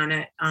gone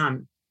on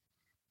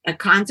at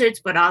concerts,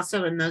 but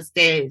also in those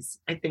days,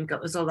 I think it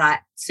was a lot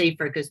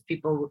safer because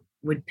people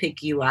would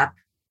pick you up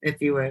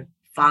if you were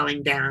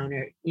falling down,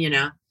 or, you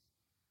know.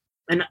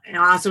 And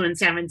also in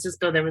San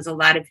Francisco, there was a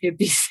lot of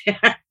hippies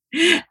there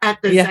at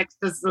the Sex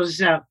Pistols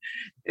show,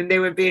 and they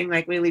were being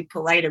like really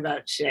polite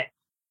about shit.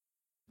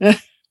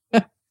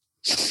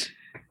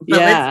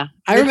 Yeah,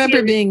 I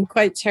remember being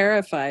quite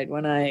terrified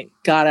when I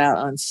got out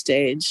on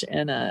stage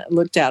and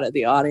looked out at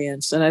the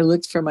audience, and I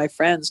looked for my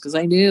friends because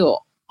I knew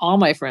all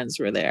my friends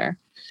were there.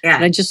 Yeah.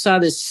 And I just saw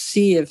this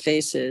sea of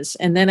faces,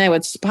 and then I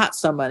would spot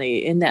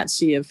somebody in that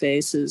sea of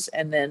faces,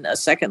 and then a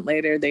second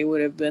later they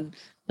would have been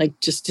like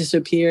just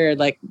disappeared.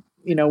 Like,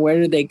 you know, where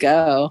did they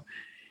go?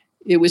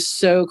 It was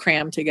so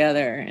crammed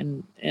together,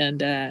 and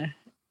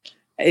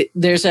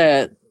there's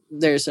a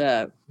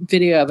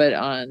video of it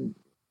on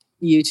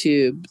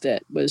YouTube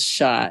that was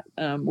shot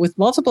with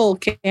multiple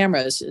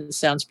cameras. It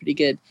sounds pretty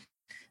good,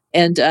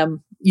 and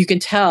you can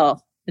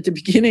tell at the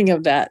beginning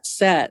of that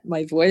set,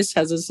 my voice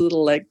has this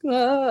little like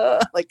a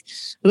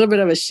little bit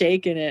of a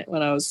shake in it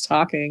when I was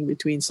talking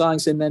between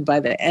songs, and then by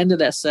the end of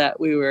that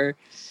set, we were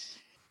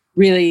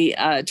really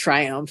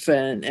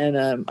triumphant,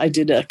 and I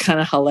did a kind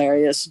of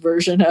hilarious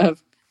version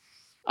of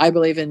I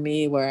Believe in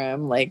Me, where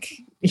I'm like,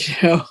 you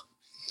know,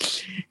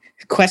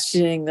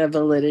 questioning the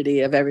validity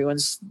of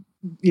everyone's,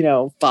 you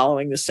know,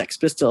 following the Sex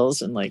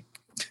Pistols, and like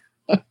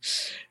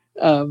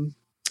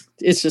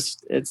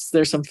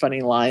there's some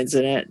funny lines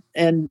in it,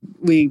 and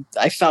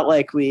I felt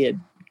like we had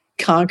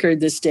conquered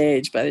the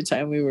stage by the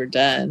time we were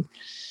done.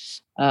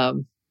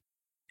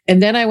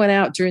 And then I went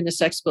out during the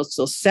Sex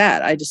Pistols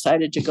set. I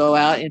decided to go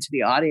out into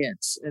the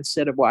audience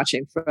instead of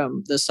watching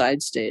from the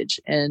side stage.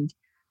 And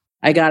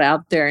I got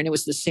out there, and it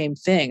was the same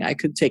thing. I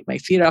could take my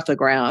feet off the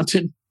ground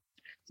and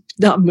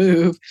not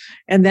move.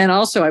 And then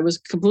also I was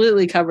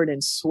completely covered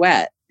in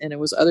sweat, and it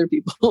was other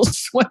people's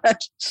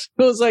sweat. It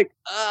was like,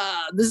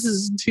 this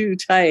is too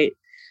tight.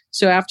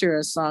 So after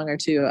a song or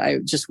two, I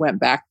just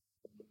went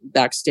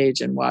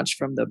backstage and watched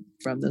from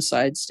the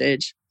side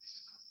stage.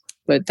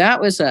 But that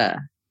was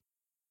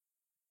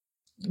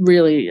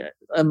really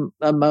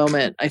a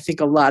moment. I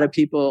think a lot of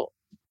people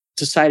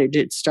decided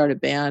to start a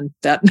band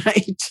that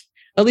night.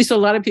 At least a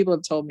lot of people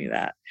have told me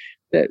that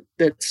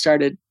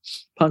started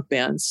punk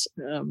bands,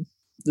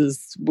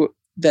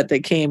 that they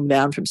came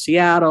down from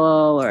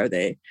Seattle, or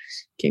they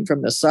came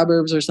from the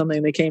suburbs or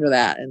something. They came to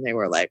that and they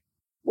were like,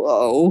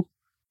 whoa,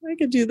 I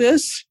could do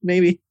this.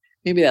 Maybe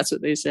that's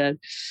what they said.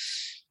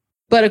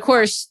 But of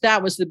course,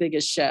 that was the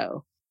biggest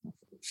show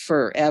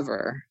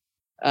forever.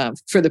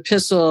 For the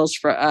Pistols,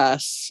 for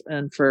us,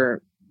 and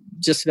for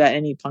just about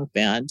any punk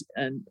band.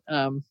 And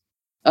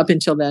up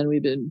until then,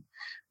 we've been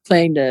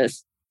playing to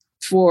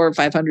 400 or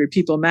 500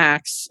 people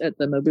max at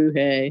the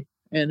Mabuhay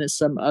and a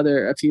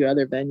few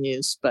other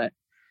venues. But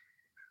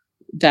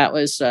that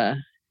was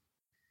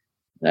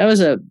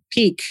a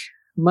peak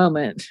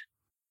moment,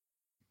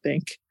 I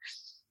think.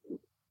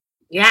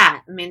 Yeah,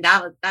 I mean,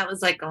 that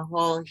was like a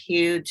whole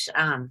huge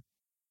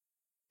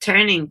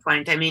turning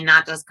point. I mean,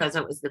 not just because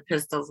it was the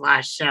Pistols'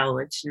 last show,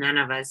 which none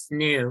of us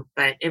knew,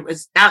 but it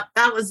was that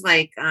was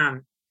like I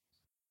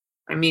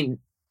mean,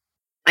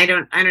 I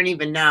don't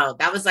even know.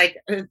 That was like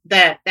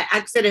the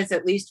exodus,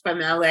 at least from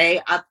LA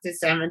up to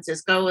San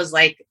Francisco, was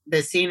like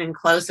the scene in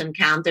Close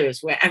Encounters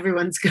where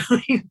everyone's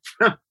going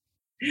from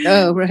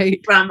Oh,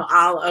 right. from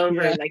all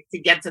over, Yeah. like to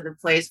get to the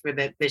place where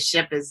the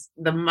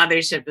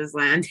mothership is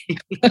landing.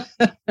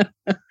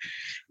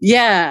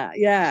 Yeah,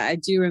 I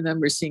do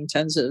remember seeing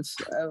tons of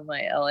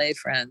my LA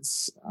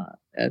friends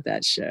at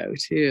that show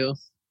too.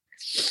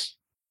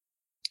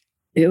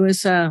 It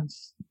was,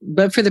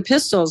 but for the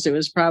Pistols, it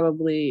was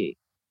probably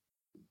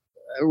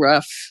a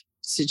rough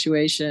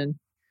situation.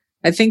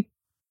 I think,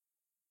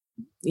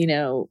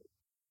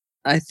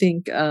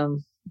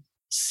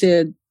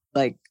 Sid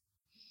like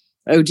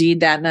OD'd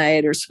that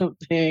night or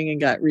something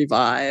and got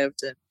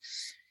revived,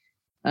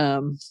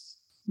 and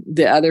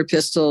the other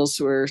Pistols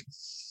were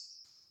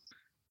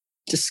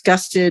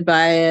disgusted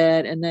by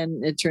it, and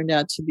then it turned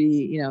out to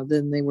be,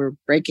 then they were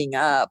breaking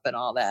up and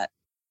all that.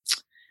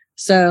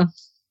 So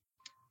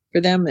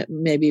for them it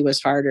maybe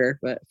was harder,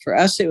 but for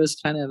us it was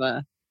kind of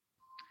a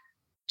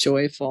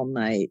joyful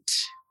night,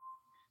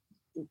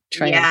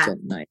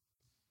 triumphant night.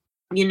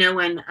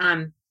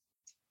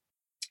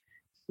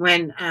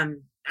 When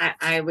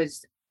I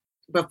was,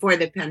 before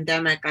the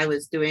pandemic, I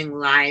was doing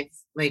live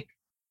like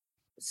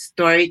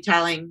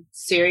storytelling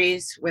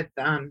series with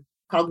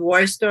called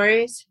War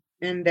Stories,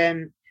 and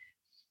then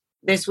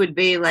this would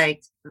be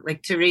like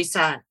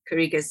Teresa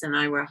Karikas and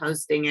I were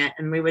hosting it,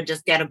 and we would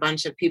just get a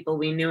bunch of people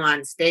we knew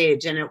on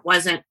stage, and it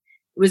was a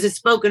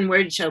spoken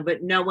word show,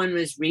 but no one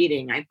was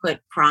reading. I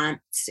put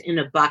prompts in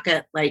a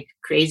bucket like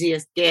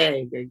craziest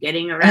gig or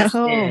getting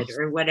arrested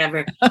or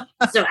whatever.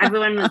 So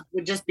everyone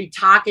would just be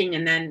talking,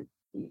 and then,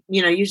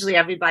 usually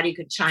everybody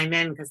could chime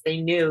in because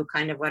they knew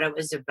kind of what it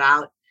was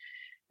about.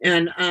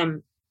 And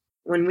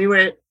when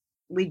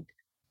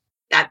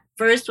that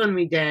first one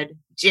we did,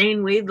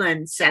 Jane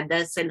Weedland said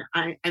this, and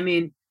I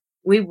mean,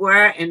 we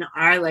were and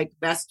are like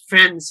best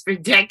friends for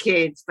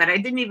decades, but I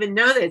didn't even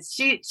know this.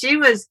 She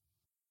was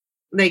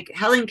like,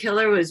 Helen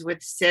Keller was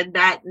with Sid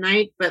that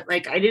night, but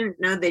like, I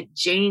didn't know that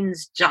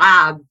Jane's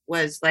job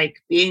was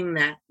like being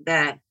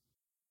the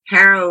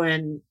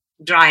heroin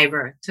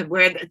driver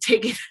to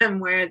taking them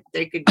where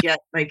they could get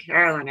like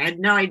heroin. I had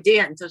no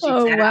idea until she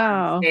said it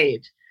on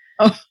stage.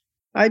 Oh,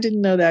 I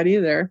didn't know that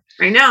either.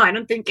 I know. I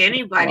don't think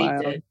anybody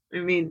did. I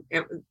mean,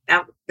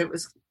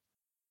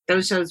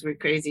 those shows were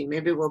crazy.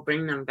 Maybe we'll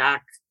bring them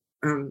back.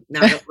 Now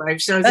that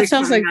live shows. That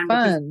sounds like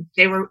fun.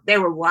 They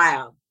were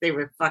wild. They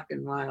were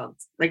fucking wild.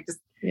 Like just,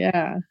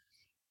 yeah.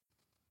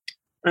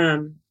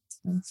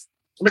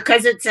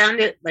 Because it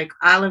sounded like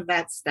all of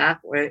that stuff,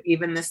 or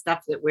even the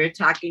stuff that we're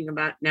talking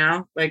about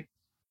now, like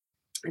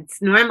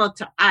it's normal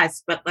to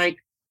us, but like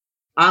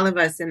all of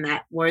us in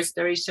that War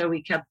Story show,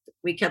 we kept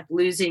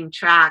losing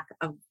track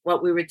of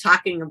what we were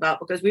talking about,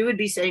 because we would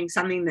be saying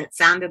something that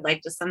sounded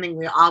like just something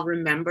we all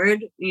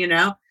remembered,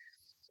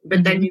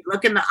 but then you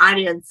look in the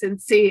audience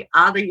and see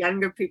all the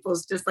younger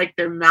people's just like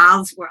their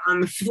mouths were on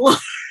the floor.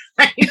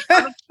 Like,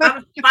 how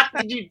the fuck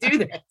did you do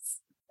this?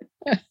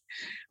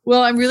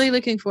 Well, I'm really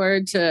looking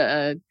forward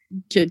to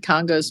Kid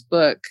Congo's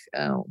book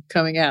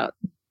coming out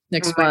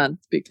next month,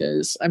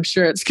 because I'm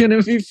sure it's going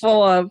to be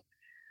full of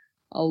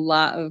a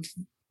lot of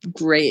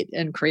great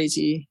and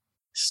crazy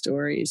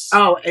stories.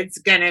 Oh, it's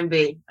going to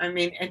be. I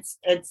mean,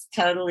 it's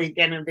totally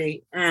going to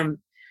be.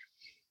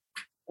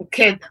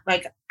 Kid,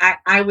 like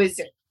I was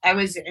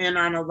in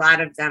on a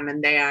lot of them,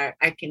 and they are.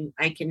 I can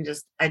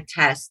just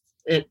attest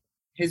it.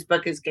 His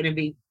book is going to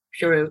be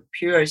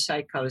pure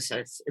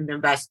psychosis in the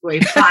best way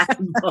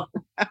possible.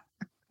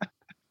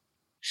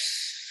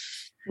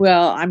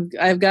 Well,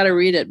 I've got to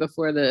read it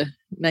before the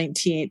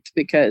 19th,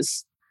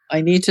 because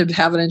I need to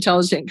have an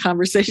intelligent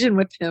conversation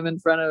with him in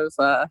front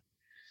of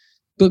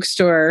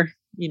bookstore,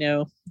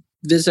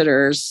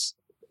 visitors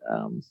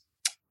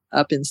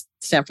up in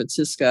San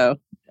Francisco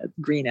at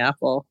Green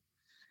Apple.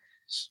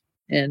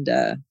 And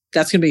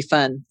that's going to be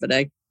fun, but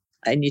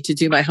I need to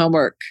do my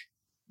homework,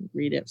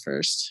 read it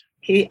first.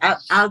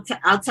 I'll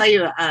tell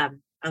you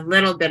a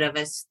little bit of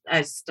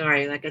a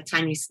story, like a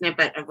tiny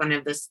snippet of one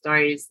of the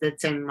stories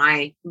that's in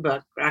my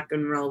book, Rock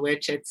and Roll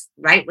Witch. It's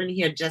right when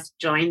he had just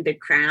joined the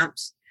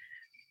Cramps.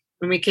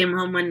 When we came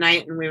home one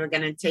night and we were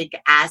going to take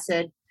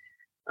acid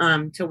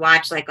to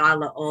watch like all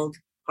the old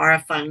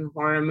horrifying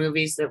horror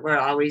movies that were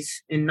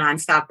always in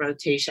nonstop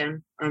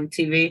rotation on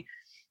TV.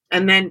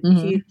 And then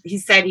he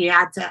said he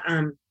had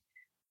to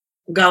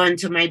go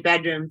into my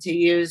bedroom to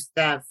use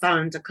the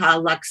phone to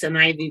call Lux and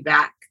Ivy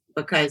back,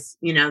 because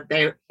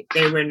they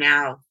were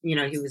now, he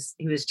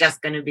was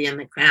just going to be in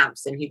the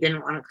Cramps, and he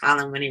didn't want to call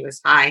him when he was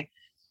high.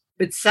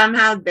 But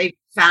somehow they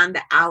found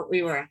out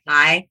we were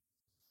high,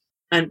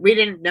 and we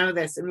didn't know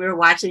this, and we were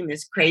watching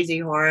this crazy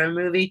horror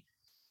movie.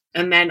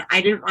 And then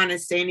I didn't want to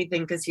say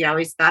anything because he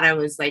always thought I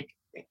was like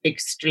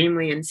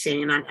extremely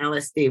insane on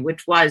LSD,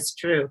 which was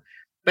true.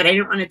 but I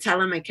didn't want to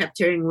tell him. I kept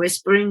hearing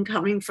whispering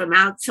coming from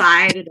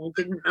outside, and I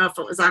didn't know if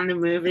it was on the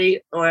movie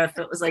or if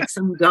it was like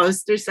some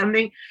ghost or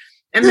something.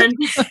 And then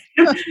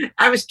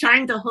I was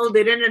trying to hold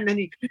it in, and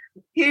then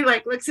he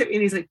like looks at me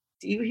and he's like,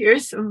 "Do you hear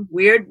some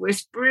weird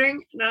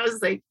whispering?" And I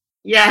was like,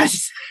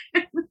 "Yes."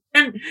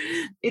 And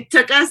it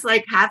took us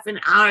like half an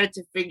hour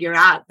to figure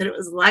out that it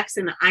was Lex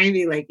and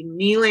Ivy like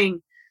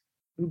kneeling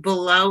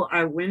below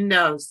our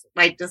windows,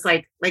 like just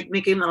like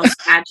making little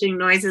scratching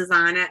noises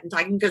on it and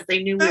talking because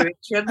they knew we were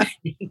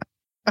tripping.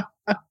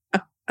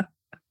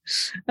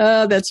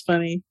 Oh, that's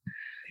funny.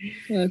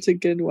 That's a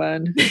good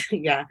one.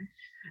 Yeah.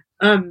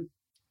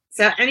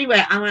 So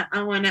anyway,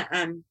 I want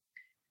to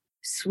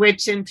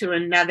switch into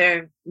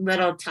another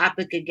little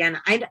topic again.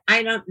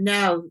 I don't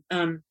know.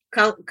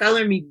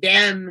 Color Me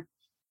Dim.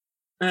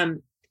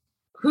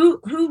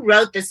 Who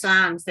wrote the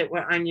songs that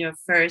were on your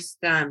first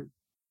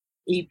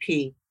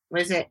EP?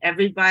 Was it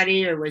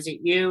everybody, or was it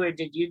you, or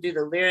did you do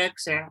the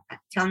lyrics? Or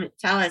tell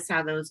us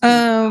how those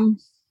came.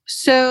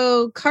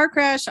 So Car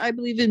Crash, I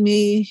Believe in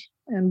Me,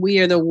 and We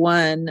Are the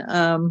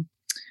One.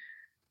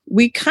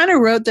 We kind of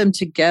wrote them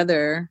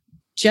together.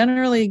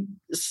 Generally,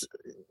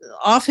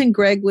 often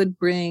Greg would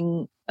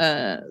bring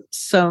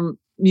some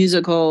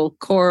musical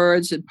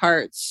chords and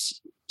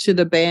parts to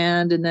the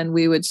band, and then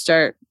we would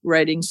start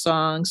writing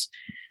songs.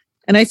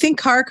 And I think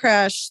Car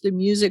Crash, the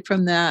music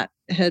from that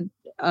had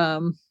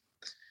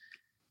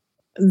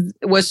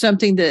was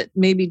something that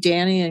maybe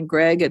Danny and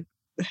Greg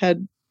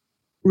had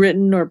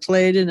written or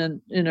played in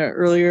an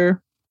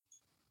earlier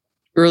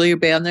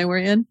band they were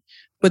in.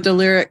 But the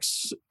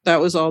lyrics,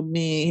 that was all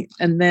me.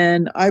 And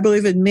then I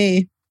Believe in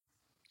Me,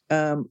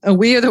 and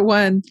We Are the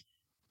One,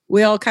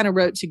 we all kind of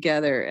wrote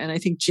together. And I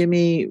think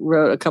Jimmy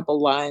wrote a couple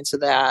lines of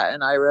that,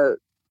 and I wrote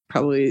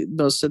probably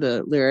most of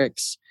the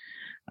lyrics.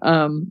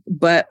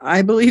 But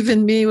I Believe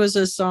in Me was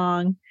a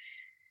song,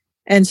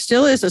 and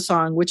still is a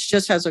song, which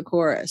just has a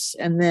chorus.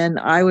 And then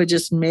I would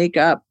just make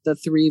up the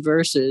 3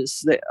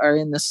 verses that are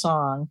in the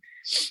song.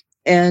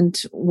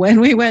 And when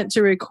we went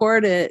to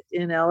record it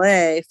in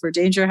LA for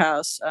Danger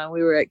House,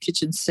 we were at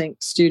Kitchen Sink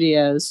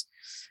Studios.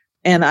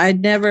 And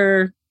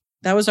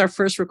that was our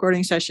first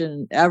recording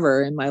session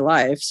ever in my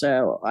life.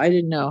 So I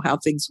didn't know how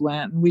things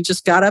went. And we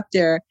just got up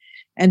there,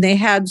 and they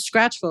had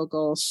scratch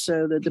vocals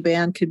so that the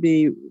band could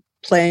be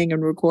playing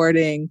and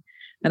recording,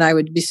 and I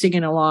would be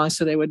singing along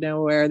so they would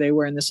know where they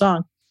were in the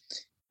song.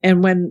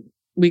 And when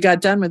we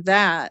got done with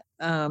that,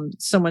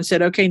 someone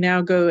said, "Okay,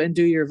 now go and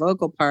do your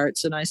vocal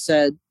parts." And I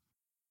said,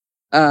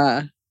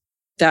 "That's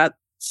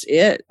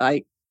it.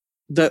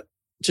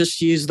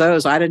 Just use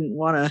those." I didn't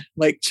want to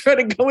like try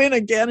to go in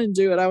again and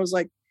do it. I was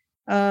like,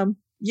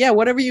 "Yeah,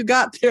 whatever you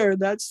got there,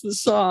 that's the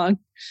song."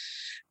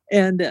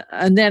 And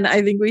then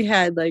I think we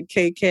had like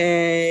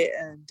KK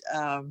and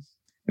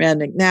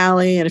Rand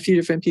McNally and a few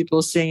different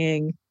people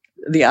singing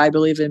the I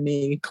Believe in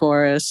Me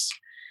chorus.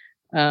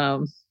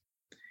 But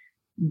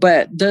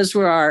those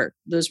were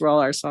all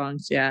our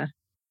songs. Yeah.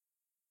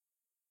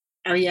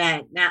 Oh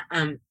yeah. Now,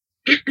 I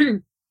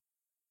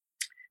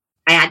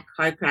had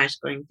Car Crash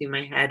going through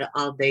my head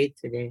all day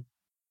today.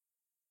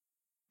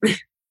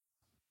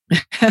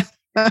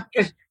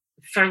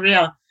 For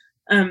real.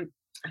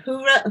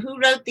 Who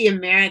wrote The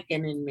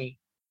American in Me?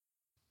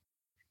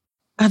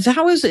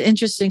 That was an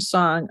interesting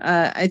song.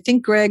 I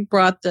think Greg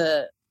brought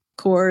the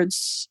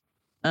chords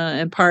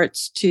and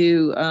parts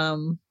to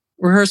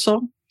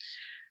rehearsal.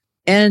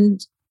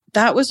 And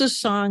that was a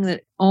song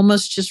that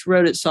almost just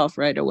wrote itself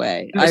right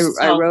away. I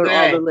wrote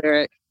all the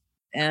lyrics,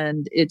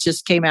 and it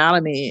just came out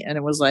of me, and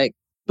it was like,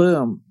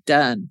 boom,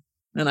 done.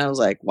 And I was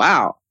like,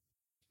 wow,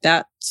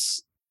 I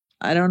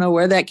don't know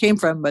where that came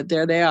from, but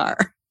there they are.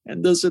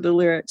 And those are the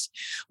lyrics.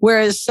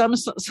 Whereas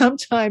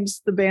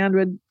sometimes the band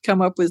would come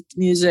up with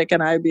music,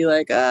 and I'd be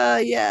like,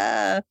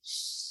 yeah,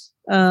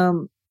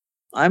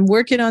 I'm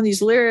working on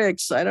these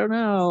lyrics. I don't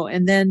know.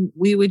 And then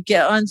we would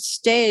get on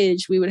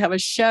stage, we would have a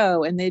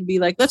show, and they'd be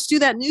like, let's do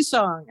that new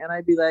song. And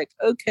I'd be like,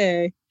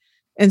 okay.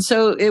 And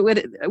so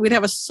we'd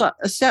have a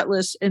set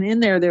list, and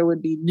in there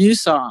would be new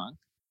song,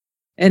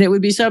 and it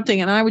would be something.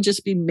 And I would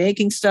just be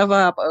making stuff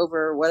up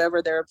over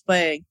whatever they were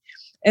playing.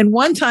 And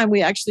one time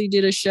we actually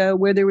did a show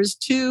where there was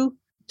 2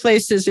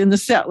 places in the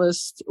set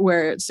list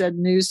where it said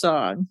new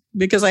song,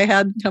 because I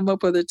hadn't come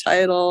up with a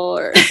title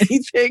or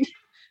anything.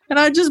 And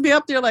I'd just be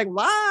up there like,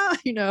 wow,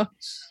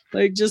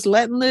 like just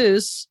letting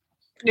loose.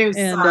 New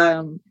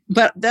song.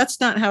 But that's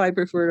not how I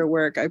prefer to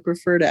work. I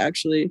prefer to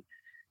actually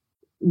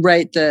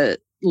write the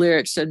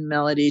lyrics and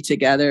melody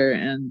together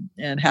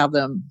and have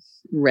them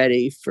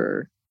ready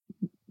for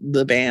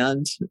the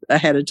band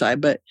ahead of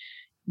time. But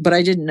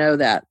I didn't know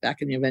that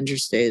back in the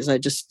Avengers days. We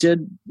just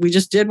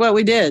did what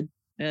we did.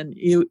 And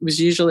it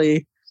was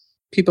usually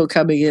people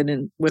coming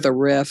in with a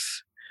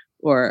riff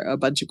or a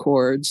bunch of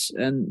chords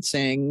and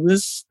saying,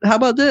 how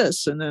about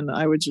this? And then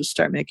I would just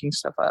start making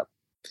stuff up.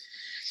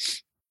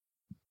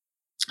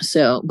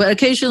 So, but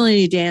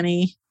occasionally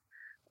Danny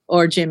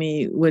or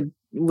Jimmy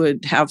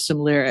would have some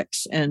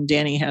lyrics, and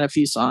Danny had a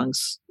few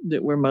songs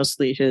that were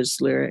mostly his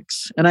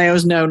lyrics. And I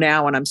always know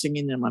now when I'm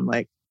singing them, I'm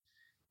like,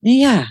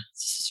 yeah,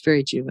 this is It's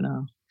very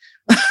juvenile.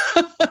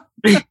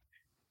 I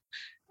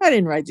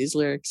didn't write these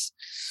lyrics.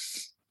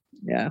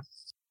 Yeah.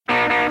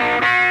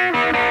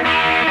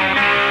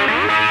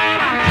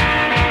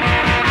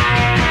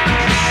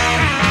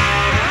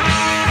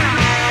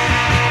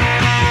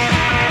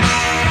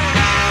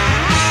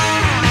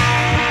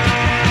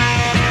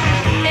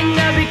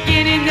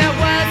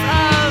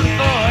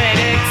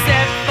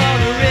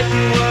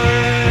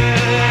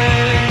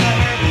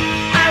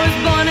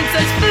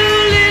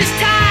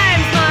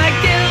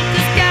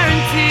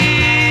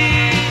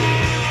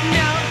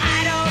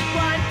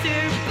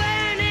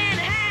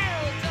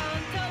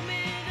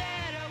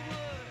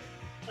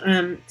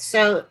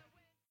 So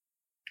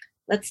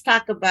let's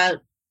talk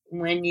about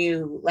when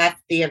you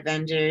left the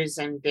Avengers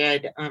and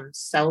did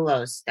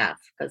solo stuff,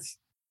 because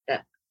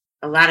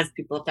a lot of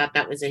people thought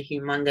that was a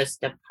humongous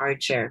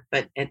departure,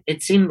 but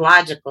it seemed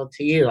logical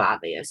to you,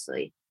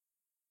 obviously.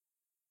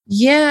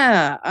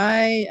 Yeah,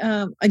 I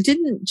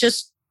didn't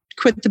just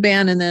quit the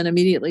band and then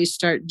immediately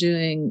start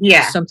doing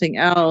something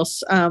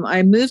else.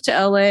 I moved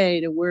to LA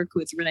to work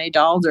with Renee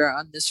Dalder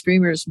on the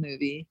Screamers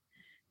movie.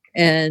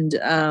 And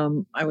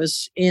I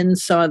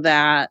saw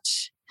that.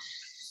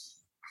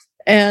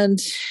 And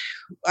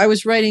I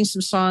was writing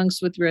some songs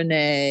with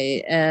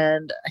Renee.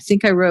 And I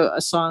think I wrote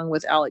a song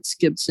with Alex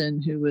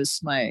Gibson, who was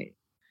my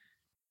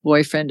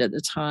boyfriend at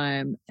the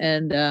time.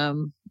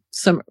 And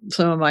some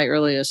of my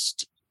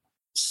earliest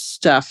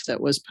stuff that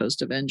was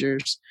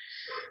post-Avengers.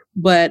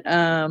 But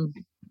I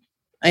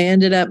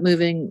ended up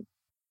moving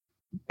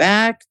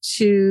back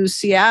to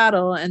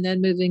Seattle and then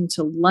moving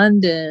to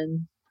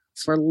London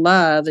for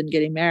love and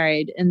getting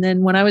married. And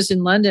then when I was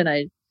in London,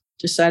 I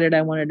decided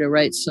I wanted to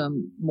write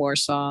some more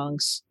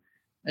songs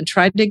and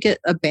tried to get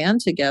a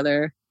band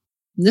together.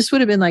 And this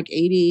would have been like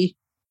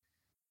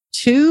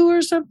 82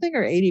 or something,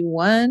 or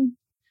 81.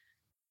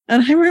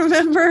 And I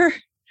remember,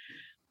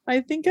 I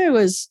think I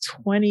was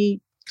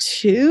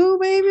 22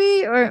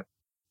 maybe, or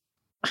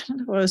I don't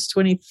know if I was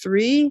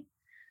 23.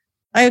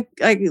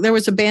 There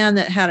was a band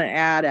that had an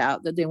ad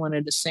out that they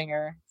wanted a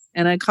singer.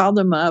 And I called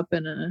them up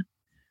and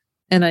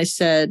I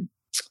said,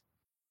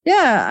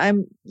 yeah,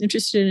 I'm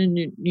interested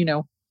in,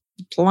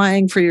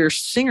 applying for your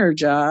singer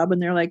job.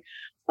 And they're like,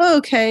 oh,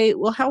 okay,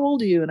 well, how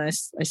old are you? And I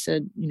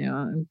said,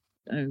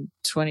 I'm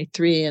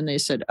 23. And they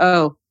said,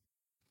 oh,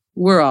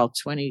 we're all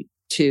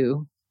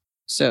 22.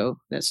 So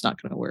that's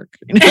not going to work.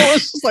 I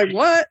was just like,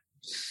 what?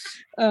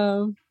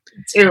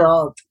 Too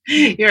old.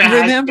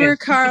 Remember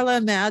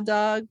Carla Mad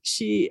Dog?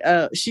 She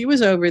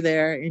was over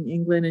there in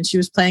England and she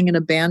was playing in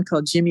a band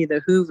called Jimmy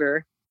the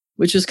Hoover,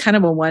 which was kind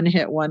of a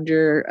one-hit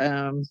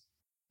wonder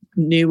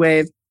new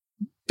wave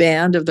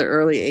band of the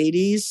early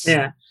 80s.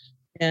 Yeah.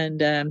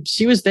 And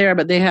she was there,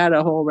 but they had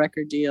a whole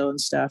record deal and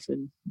stuff.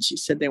 And she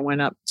said they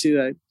went up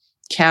to a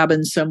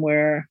cabin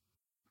somewhere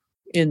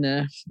in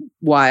the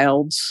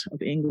wilds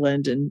of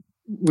England and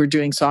were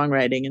doing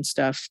songwriting and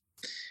stuff.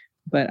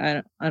 But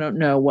I don't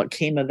know what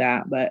came of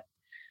that. But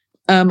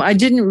I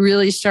didn't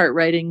really start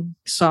writing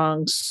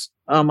songs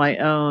on my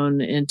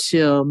own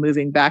until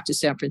moving back to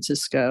San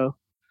Francisco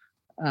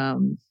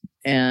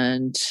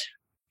and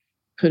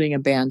putting a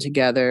band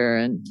together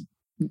and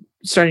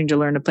starting to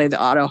learn to play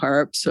the auto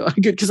harp. So I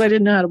could, because I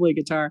didn't know how to play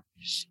guitar.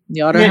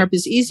 The auto harp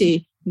is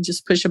easy. You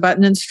just push a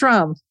button and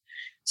strum.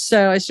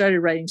 So I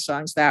started writing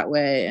songs that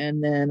way.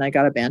 And then I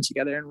got a band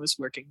together and was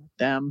working with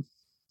them.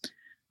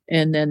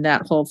 And then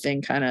that whole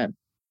thing kind of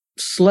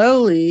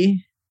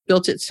slowly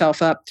built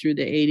itself up through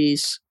the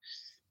 80s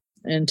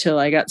until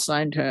I got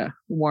signed to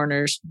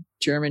Warner's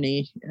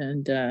Germany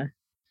and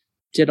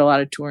did a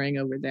lot of touring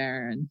over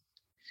there and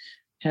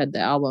had the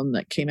album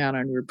that came out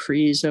on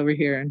Reprise over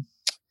here. And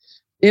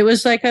it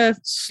was like a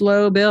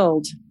slow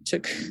build.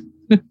 Took,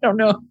 I don't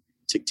know,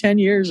 took 10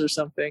 years or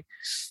something.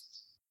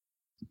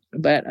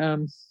 But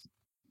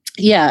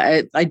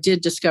yeah, I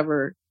did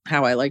discover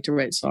how I like to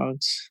write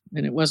songs,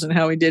 and it wasn't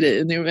how we did it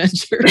in the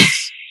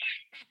Avengers.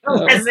 It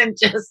wasn't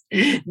just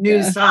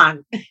new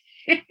song.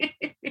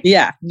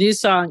 Yeah, new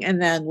song,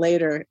 and then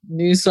later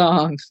new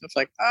song. It's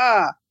like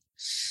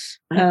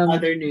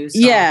other new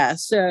song. Yeah,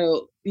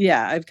 so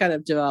yeah, I've kind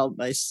of developed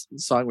my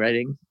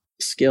songwriting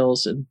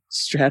skills and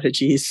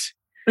strategies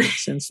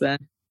since then.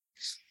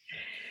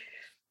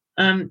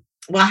 Well,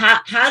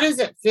 how does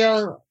it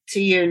feel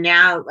to you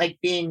now, like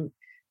being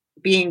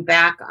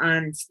back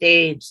on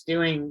stage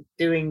doing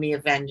the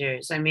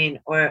Avengers? I mean,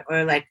 or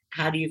like,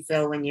 how do you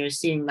feel when you're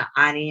seeing the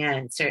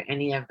audience or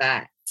any of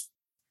that?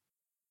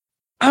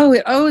 Oh,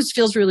 it always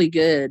feels really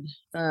good.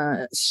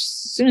 As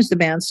soon as the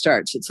band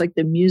starts, it's like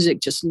the music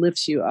just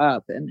lifts you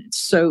up, and it's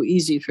so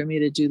easy for me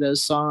to do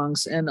those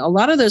songs. And a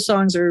lot of those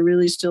songs are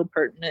really still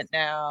pertinent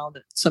now.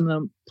 Some of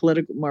them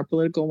more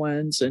political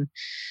ones, and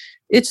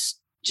it's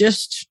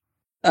just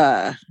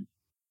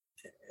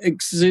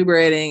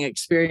exuberating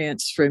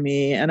experience for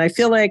me. And I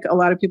feel like a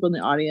lot of people in the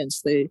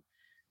audience,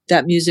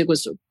 that music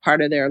was a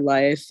part of their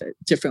life at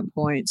different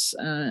points,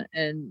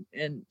 and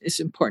it's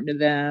important to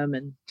them,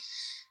 and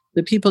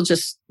the people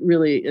just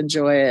really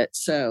enjoy it.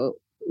 So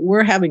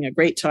we're having a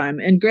great time.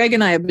 And Greg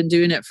and I have been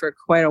doing it for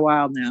quite a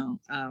while now.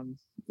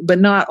 but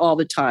not all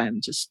the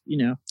time, just,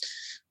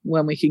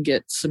 when we can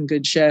get some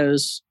good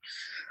shows.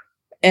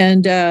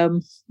 And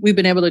we've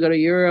been able to go to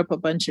Europe a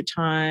bunch of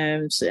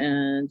times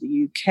and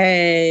the UK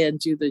and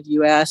do the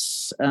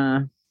US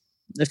a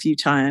few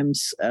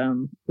times.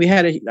 We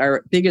had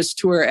our biggest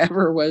tour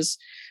ever was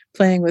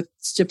playing with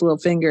Stiff Little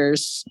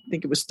Fingers. I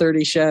think it was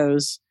 30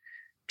 shows,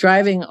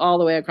 driving all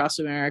the way across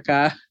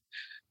America,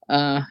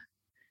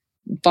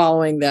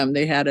 following them.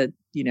 They had a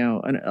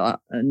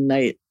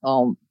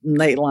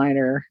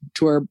nightliner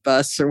tour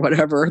bus or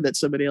whatever that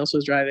somebody else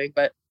was driving.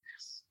 But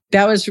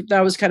that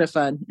was kind of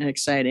fun and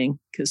exciting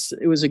because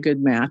it was a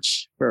good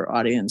match for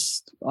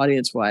audience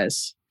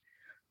wise.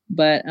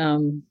 But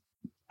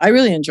I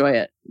really enjoy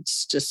it.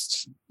 It's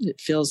just, it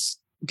feels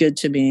good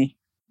to me.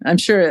 I'm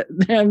sure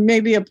there may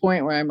be a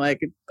point where I'm like,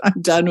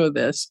 I'm done with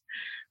this.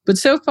 But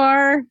so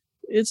far,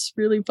 it's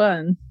really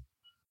fun.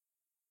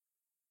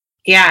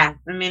 Yeah.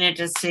 I mean, it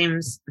just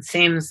seems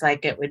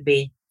like it would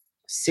be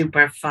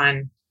super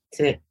fun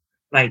to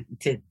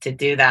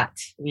do that,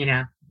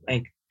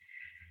 like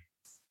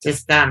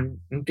just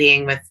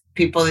being with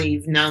people that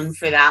you've known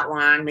for that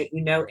long,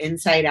 that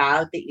inside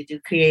out, that you do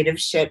creative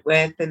shit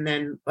with, and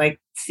then like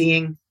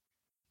seeing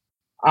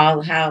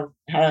all how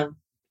the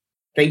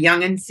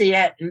youngins see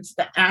it and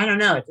stuff. I don't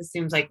know. It just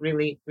seems like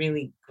really,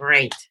 really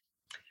great.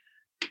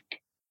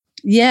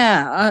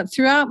 Yeah.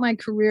 Throughout my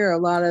career, a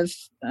lot of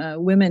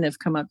women have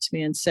come up to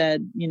me and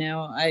said,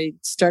 I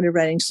started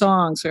writing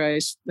songs, or I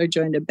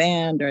joined a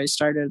band, or I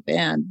started a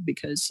band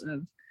because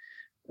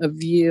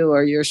of you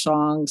or your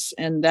songs.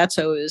 And that's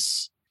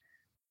always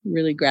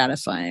really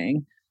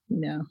gratifying.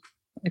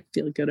 I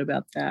feel good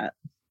about that.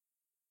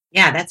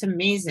 Yeah, that's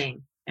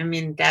amazing. I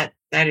mean, that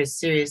is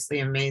seriously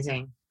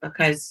amazing,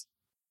 because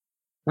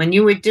when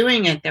you were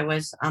doing it, there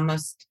was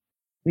almost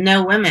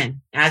no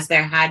women, as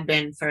there had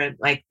been for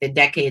like the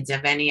decades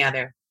of any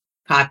other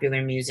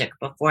popular music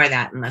before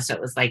that, unless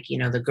it was like,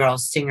 the girl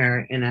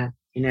singer in a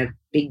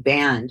big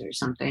band or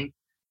something.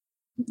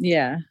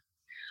 Yeah.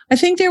 I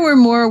think there were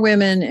more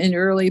women in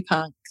early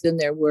punk than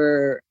there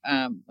were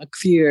a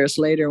few years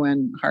later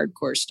when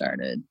hardcore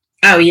started.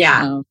 Oh,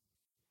 yeah.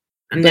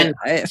 And then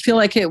I feel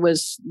like it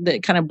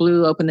kind of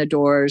blew open the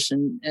doors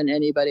and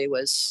anybody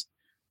was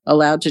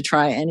allowed to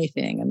try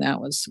anything. And that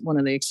was one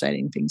of the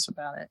exciting things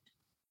about it.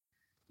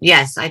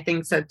 Yes, I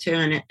think so too.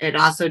 And it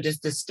also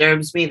just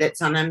disturbs me that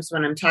sometimes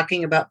when I'm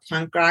talking about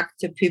punk rock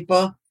to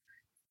people,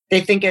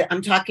 they think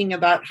I'm talking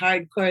about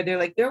hardcore. They're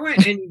like, there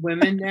weren't any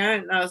women there.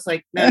 And I was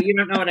like, no, you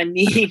don't know what I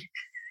mean.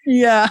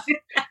 Yeah.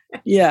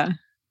 Yeah.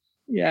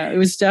 Yeah. It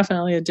was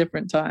definitely a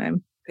different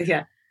time.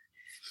 Yeah.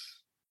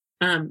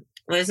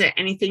 Was there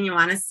anything you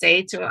want to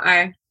say to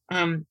our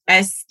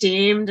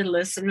esteemed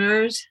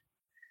listeners?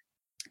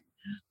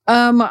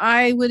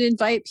 I would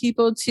invite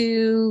people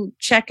to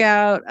check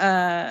out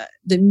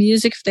the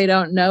music if they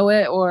don't know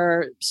it,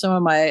 or some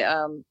of my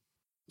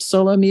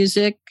solo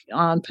music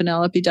on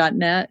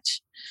Penelope.net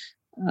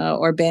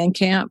or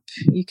Bandcamp.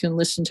 You can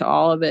listen to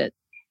all of it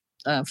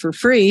for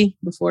free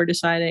before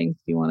deciding if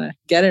you want to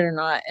get it or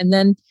not. And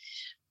then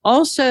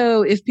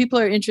also, if people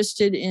are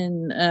interested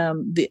in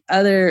the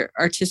other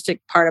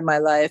artistic part of my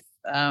life,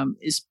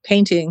 is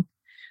painting.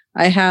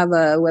 I have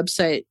a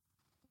website,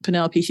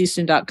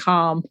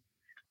 PenelopeHouston.com,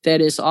 that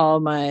is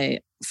all my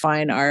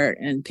fine art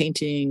and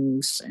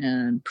paintings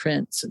and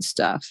prints and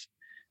stuff.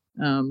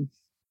 Oh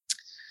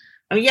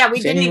yeah, we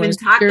didn't even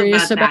talk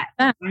about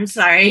that. I'm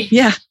sorry.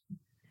 Yeah,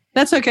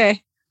 that's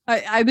okay.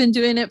 I've been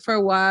doing it for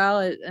a while,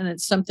 and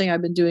it's something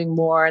I've been doing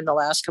more in the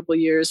last couple of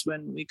years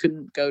when we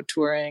couldn't go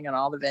touring and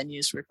all the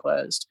venues were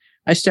closed.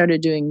 I started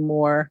doing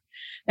more,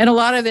 and a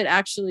lot of it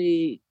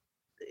actually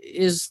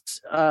is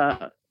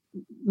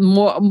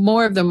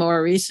more of the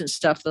more recent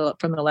stuff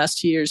from the last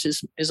 2 years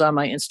is on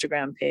my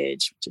Instagram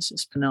page, which is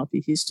just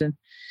Penelope Houston,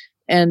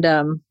 and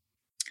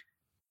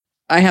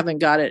I haven't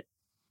got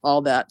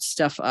all that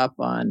stuff up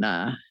on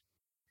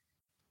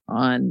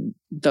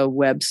the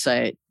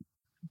website,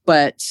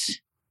 but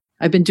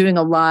I've been doing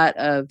a lot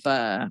of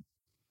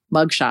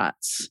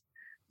mugshots.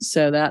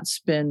 So that's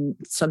been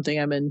something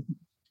I've been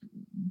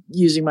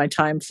using my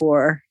time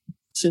for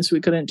since we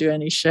couldn't do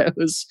any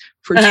shows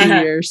for 2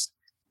 years.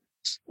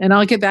 And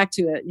I'll get back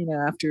to it,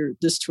 after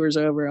this tour's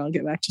over, I'll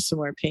get back to some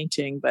more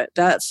painting. But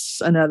that's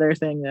another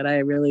thing that I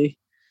really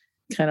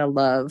kind of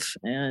love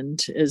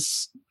and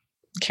is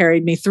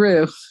carried me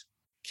through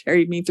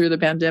the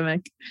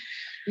pandemic.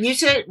 You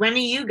said, when are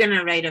you going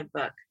to write a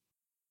book?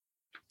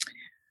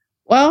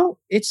 Well,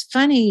 it's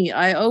funny.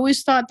 I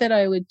always thought that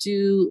I would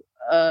do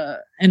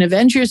an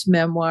Avengers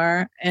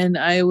memoir, and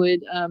I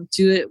would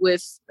do it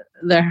with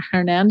the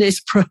Hernandez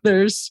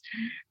brothers,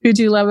 who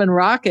do Love and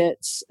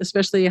Rockets,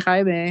 especially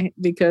Jaime,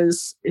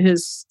 because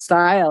his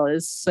style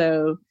is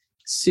so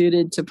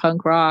suited to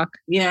punk rock.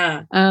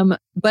 Yeah.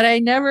 But I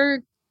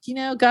never,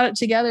 got it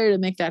together to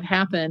make that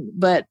happen.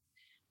 But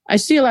I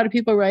see a lot of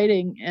people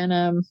writing,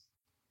 and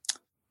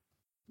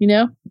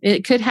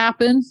it could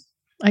happen.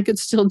 I could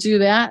still do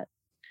that.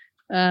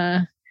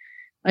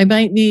 I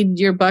might need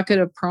your bucket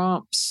of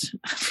prompts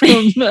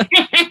from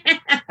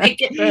I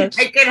could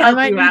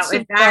help you out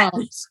with that.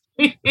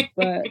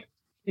 But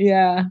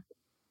yeah,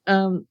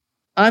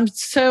 I'm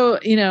so,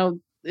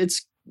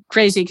 it's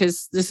crazy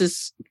because this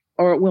is,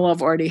 or it will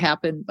have already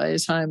happened by the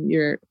time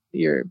your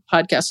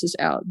podcast is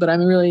out. But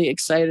I'm really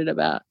excited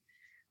about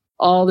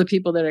all the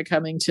people that are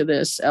coming to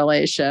this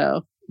LA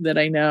show that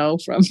I know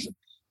from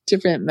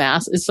different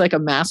it's like a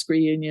mask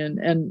reunion,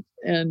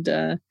 and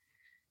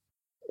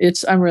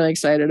I'm really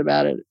excited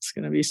about it. It's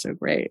going to be so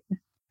great.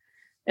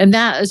 And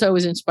that is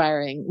always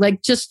inspiring. Like,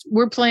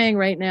 we're playing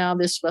right now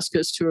this West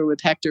Coast tour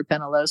with Hector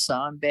Penalosa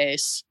on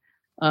bass.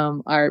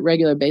 Our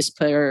regular bass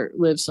player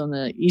lives on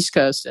the East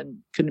Coast and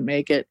couldn't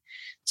make it.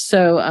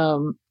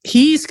 So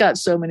he's got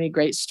so many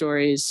great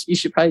stories. You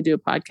should probably do a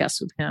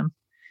podcast with him.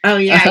 Oh,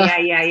 yeah.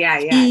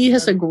 He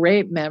has a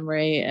great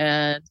memory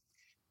and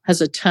has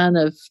a ton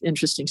of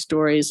interesting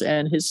stories.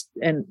 And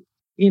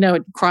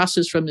it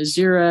crosses from the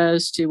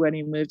Zeros to when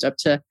he moved up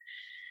to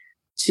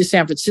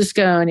San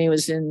Francisco, and he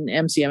was in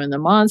MCM and the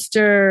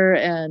Monster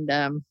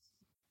and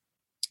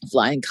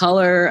Flying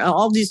Color,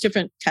 all these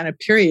different kind of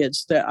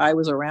periods that I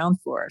was around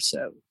for.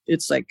 So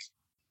it's like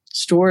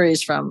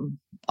stories from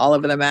all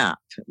over the map,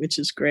 which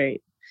is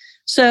great.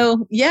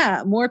 So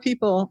yeah, more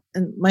people,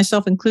 and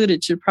myself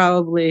included, should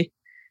probably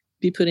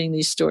be putting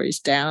these stories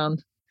down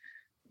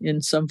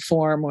in some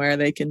form where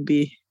they can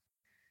be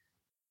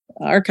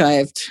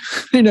archived,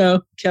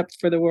 kept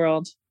for the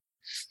world.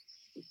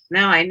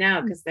 No, I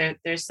know, because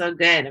they're so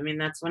good. I mean,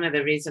 that's one of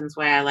the reasons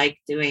why I like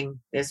doing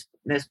this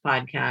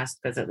podcast,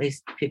 because at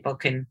least people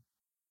can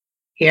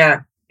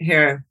hear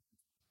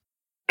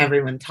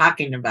everyone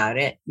talking about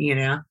it,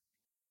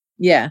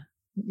 Yeah.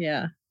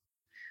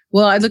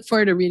 Well, I look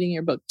forward to reading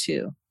your book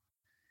too.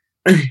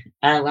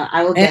 I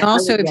will. And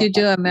also, if you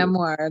do a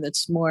memoir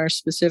that's more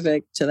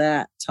specific to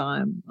that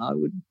time, I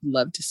would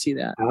love to see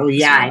that. Oh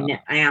yeah, well.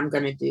 I am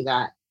going to do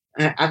that.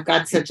 I've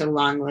got such a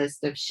long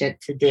list of shit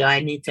to do. I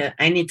need to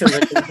look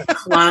into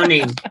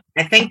cloning.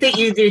 I think that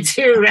you do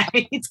too,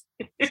 right?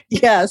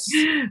 Yes.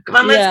 Come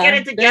on, let's get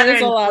it together and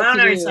clone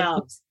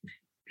ourselves.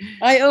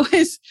 I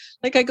always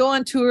I go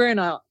on tour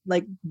and I'll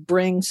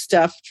bring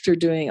stuff for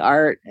doing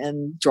art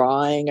and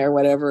drawing or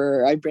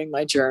whatever. I bring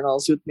my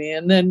journals with me,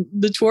 and then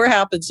the tour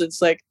happens.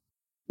 It's like,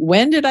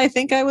 when did I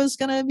think I was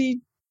going to be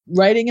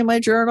writing in my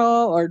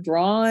journal or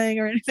drawing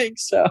or anything?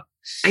 So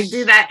I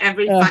do that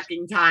every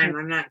fucking time.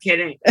 I'm not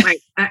kidding.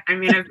 I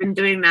mean, I've been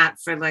doing that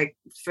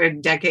for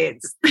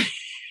decades.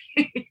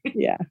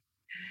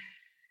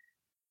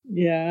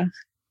 Yeah.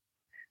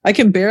 I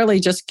can barely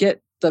just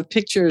get the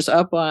pictures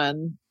up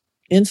on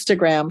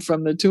Instagram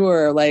from the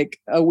tour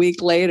a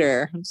week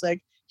later. It's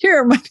like, here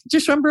are my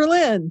pictures from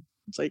Berlin.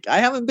 It's like, I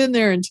haven't been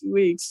there in 2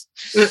 weeks,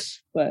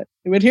 but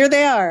here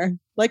they are.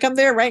 I'm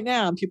there right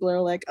now, and people are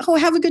like, oh,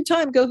 have a good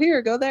time. Go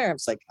here, go there.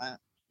 It's like,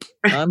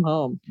 I'm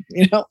home,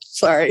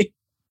 sorry.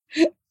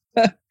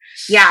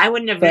 Yeah, I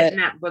wouldn't have written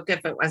that book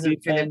if it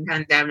wasn't for the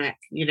pandemic,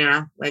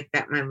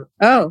 that.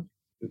 Oh,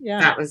 yeah.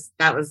 That was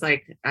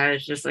I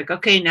was just like,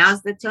 okay,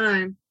 now's the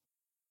time.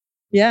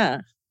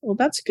 Yeah. Well,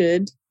 that's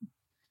good.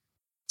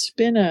 It's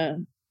been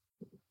an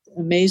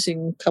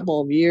amazing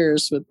couple of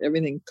years with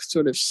everything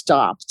sort of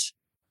stopped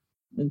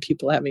and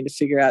people having to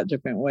figure out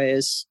different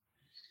ways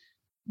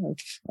of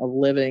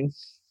living.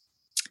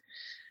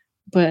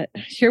 But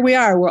here we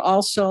are. We're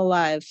all still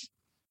alive.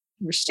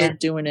 We're still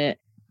doing it.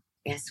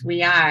 Yes,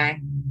 we are.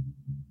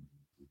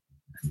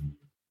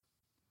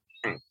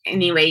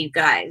 Anyway, you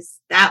guys,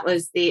 that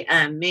was the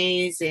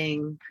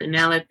amazing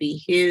Penelope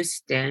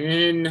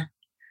Houston.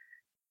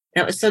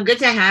 That was so good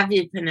to have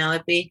you,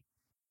 Penelope.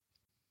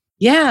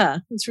 Yeah,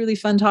 it's really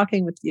fun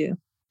talking with you.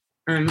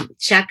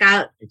 Check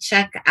out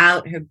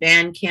her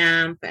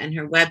Bandcamp and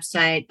her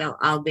website. They'll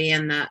all be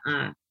in the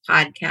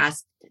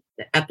podcast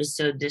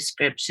episode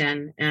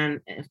description.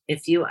 And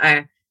if you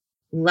are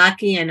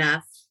lucky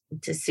enough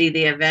to see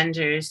the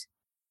Avengers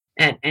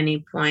at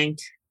any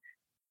point,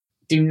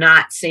 do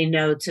not say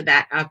no to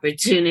that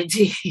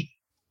opportunity.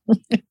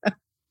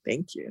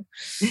 Thank you.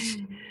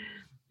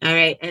 All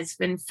right. It's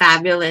been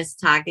fabulous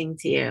talking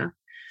to you.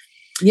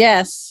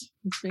 Yes,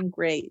 it's been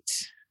great.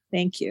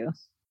 Thank you.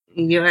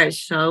 You are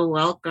so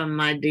welcome,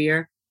 my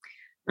dear.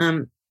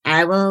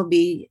 I will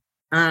be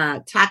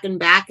talking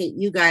back at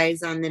you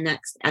guys on the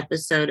next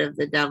episode of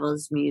The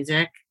Devil's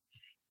Music.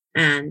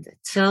 And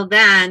till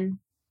then,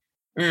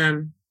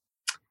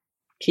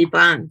 keep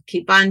on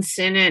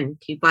sinning,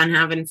 keep on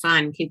having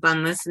fun, keep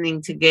on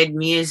listening to good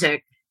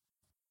music.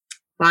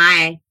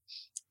 Bye.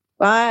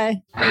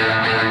 Bye.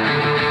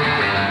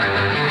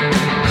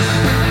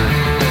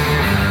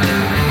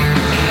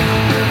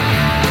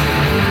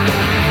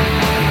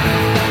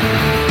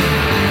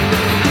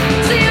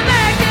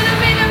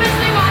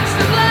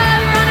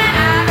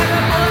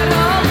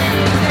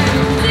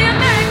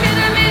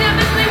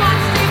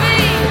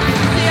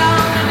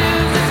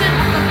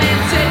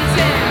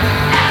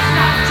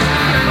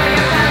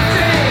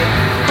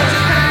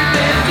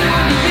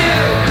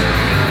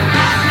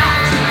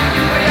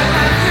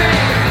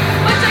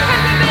 What your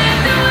country been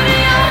doing to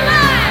your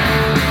mind?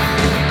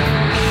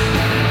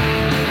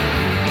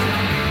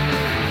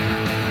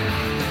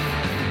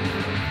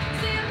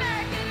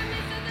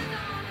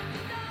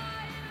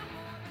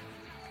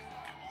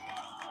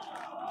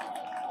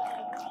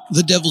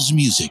 The Devil's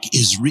Music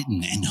is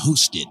written and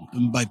hosted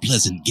by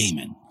Pleasant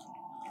Gaiman.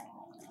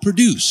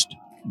 Produced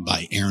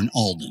by Aaron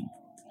Alden.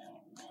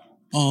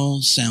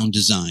 All sound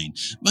design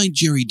by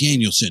Jerry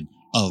Danielson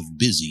of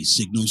Busy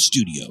Signal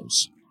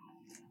Studios.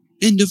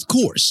 And of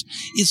course,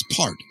 is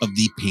part of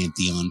the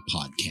Pantheon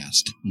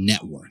Podcast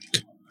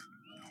Network.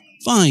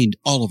 Find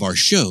all of our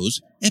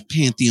shows at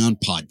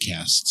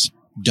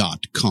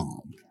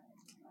pantheonpodcasts.com.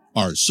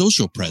 Our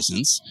social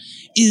presence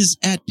is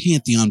at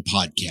Pantheon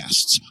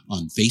Podcasts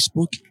on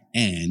Facebook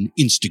and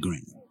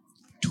Instagram.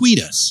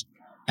 Tweet us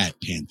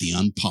at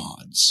Pantheon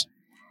Pods.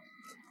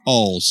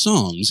 All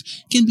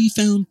songs can be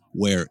found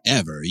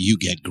wherever you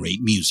get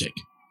great music.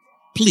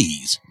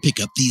 Please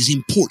pick up these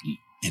important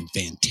and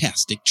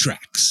fantastic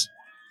tracks.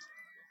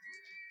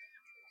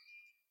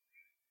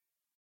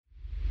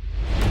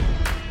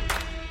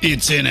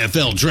 It's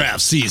NFL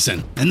draft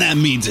season, and that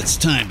means it's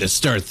time to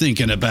start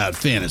thinking about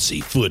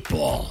fantasy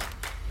football.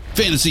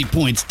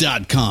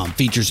 FantasyPoints.com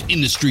features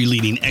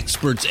industry-leading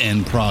experts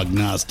and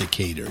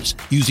prognosticators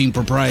using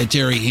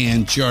proprietary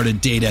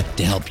hand-charted data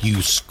to help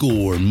you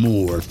score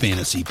more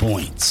fantasy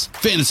points.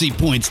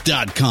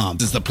 FantasyPoints.com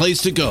is the place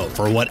to go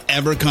for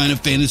whatever kind of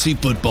fantasy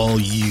football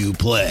you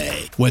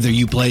play. Whether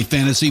you play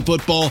fantasy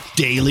football,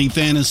 daily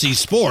fantasy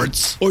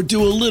sports, or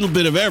do a little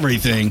bit of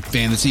everything,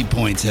 Fantasy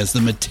Points has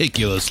the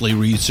meticulously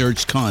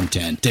researched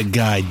content to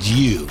guide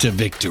you to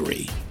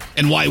victory.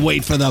 And why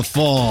wait for the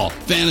fall?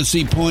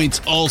 Fantasy Points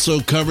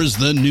also covers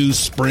the new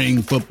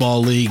spring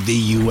football league,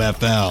 the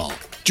UFL.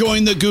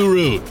 Join the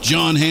guru,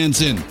 John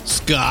Hansen,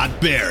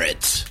 Scott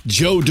Barrett,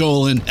 Joe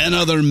Dolan, and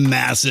other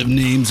massive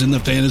names in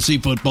the fantasy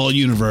football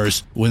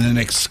universe with an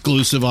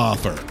exclusive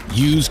offer.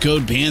 Use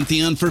code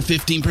Pantheon for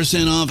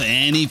 15% off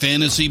any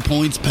Fantasy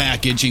Points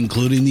package,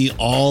 including the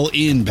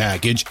all-in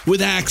package,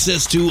 with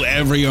access to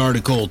every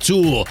article,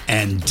 tool,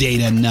 and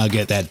data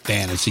nugget that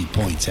Fantasy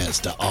Points has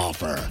to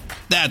offer.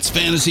 That's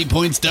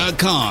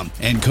FantasyPoints.com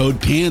and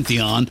code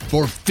Pantheon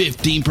for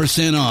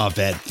 15% off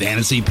at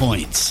Fantasy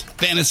Points.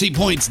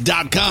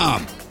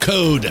 FantasyPoints.com,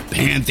 code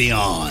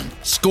Pantheon.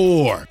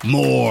 Score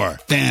more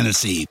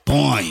fantasy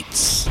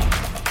points.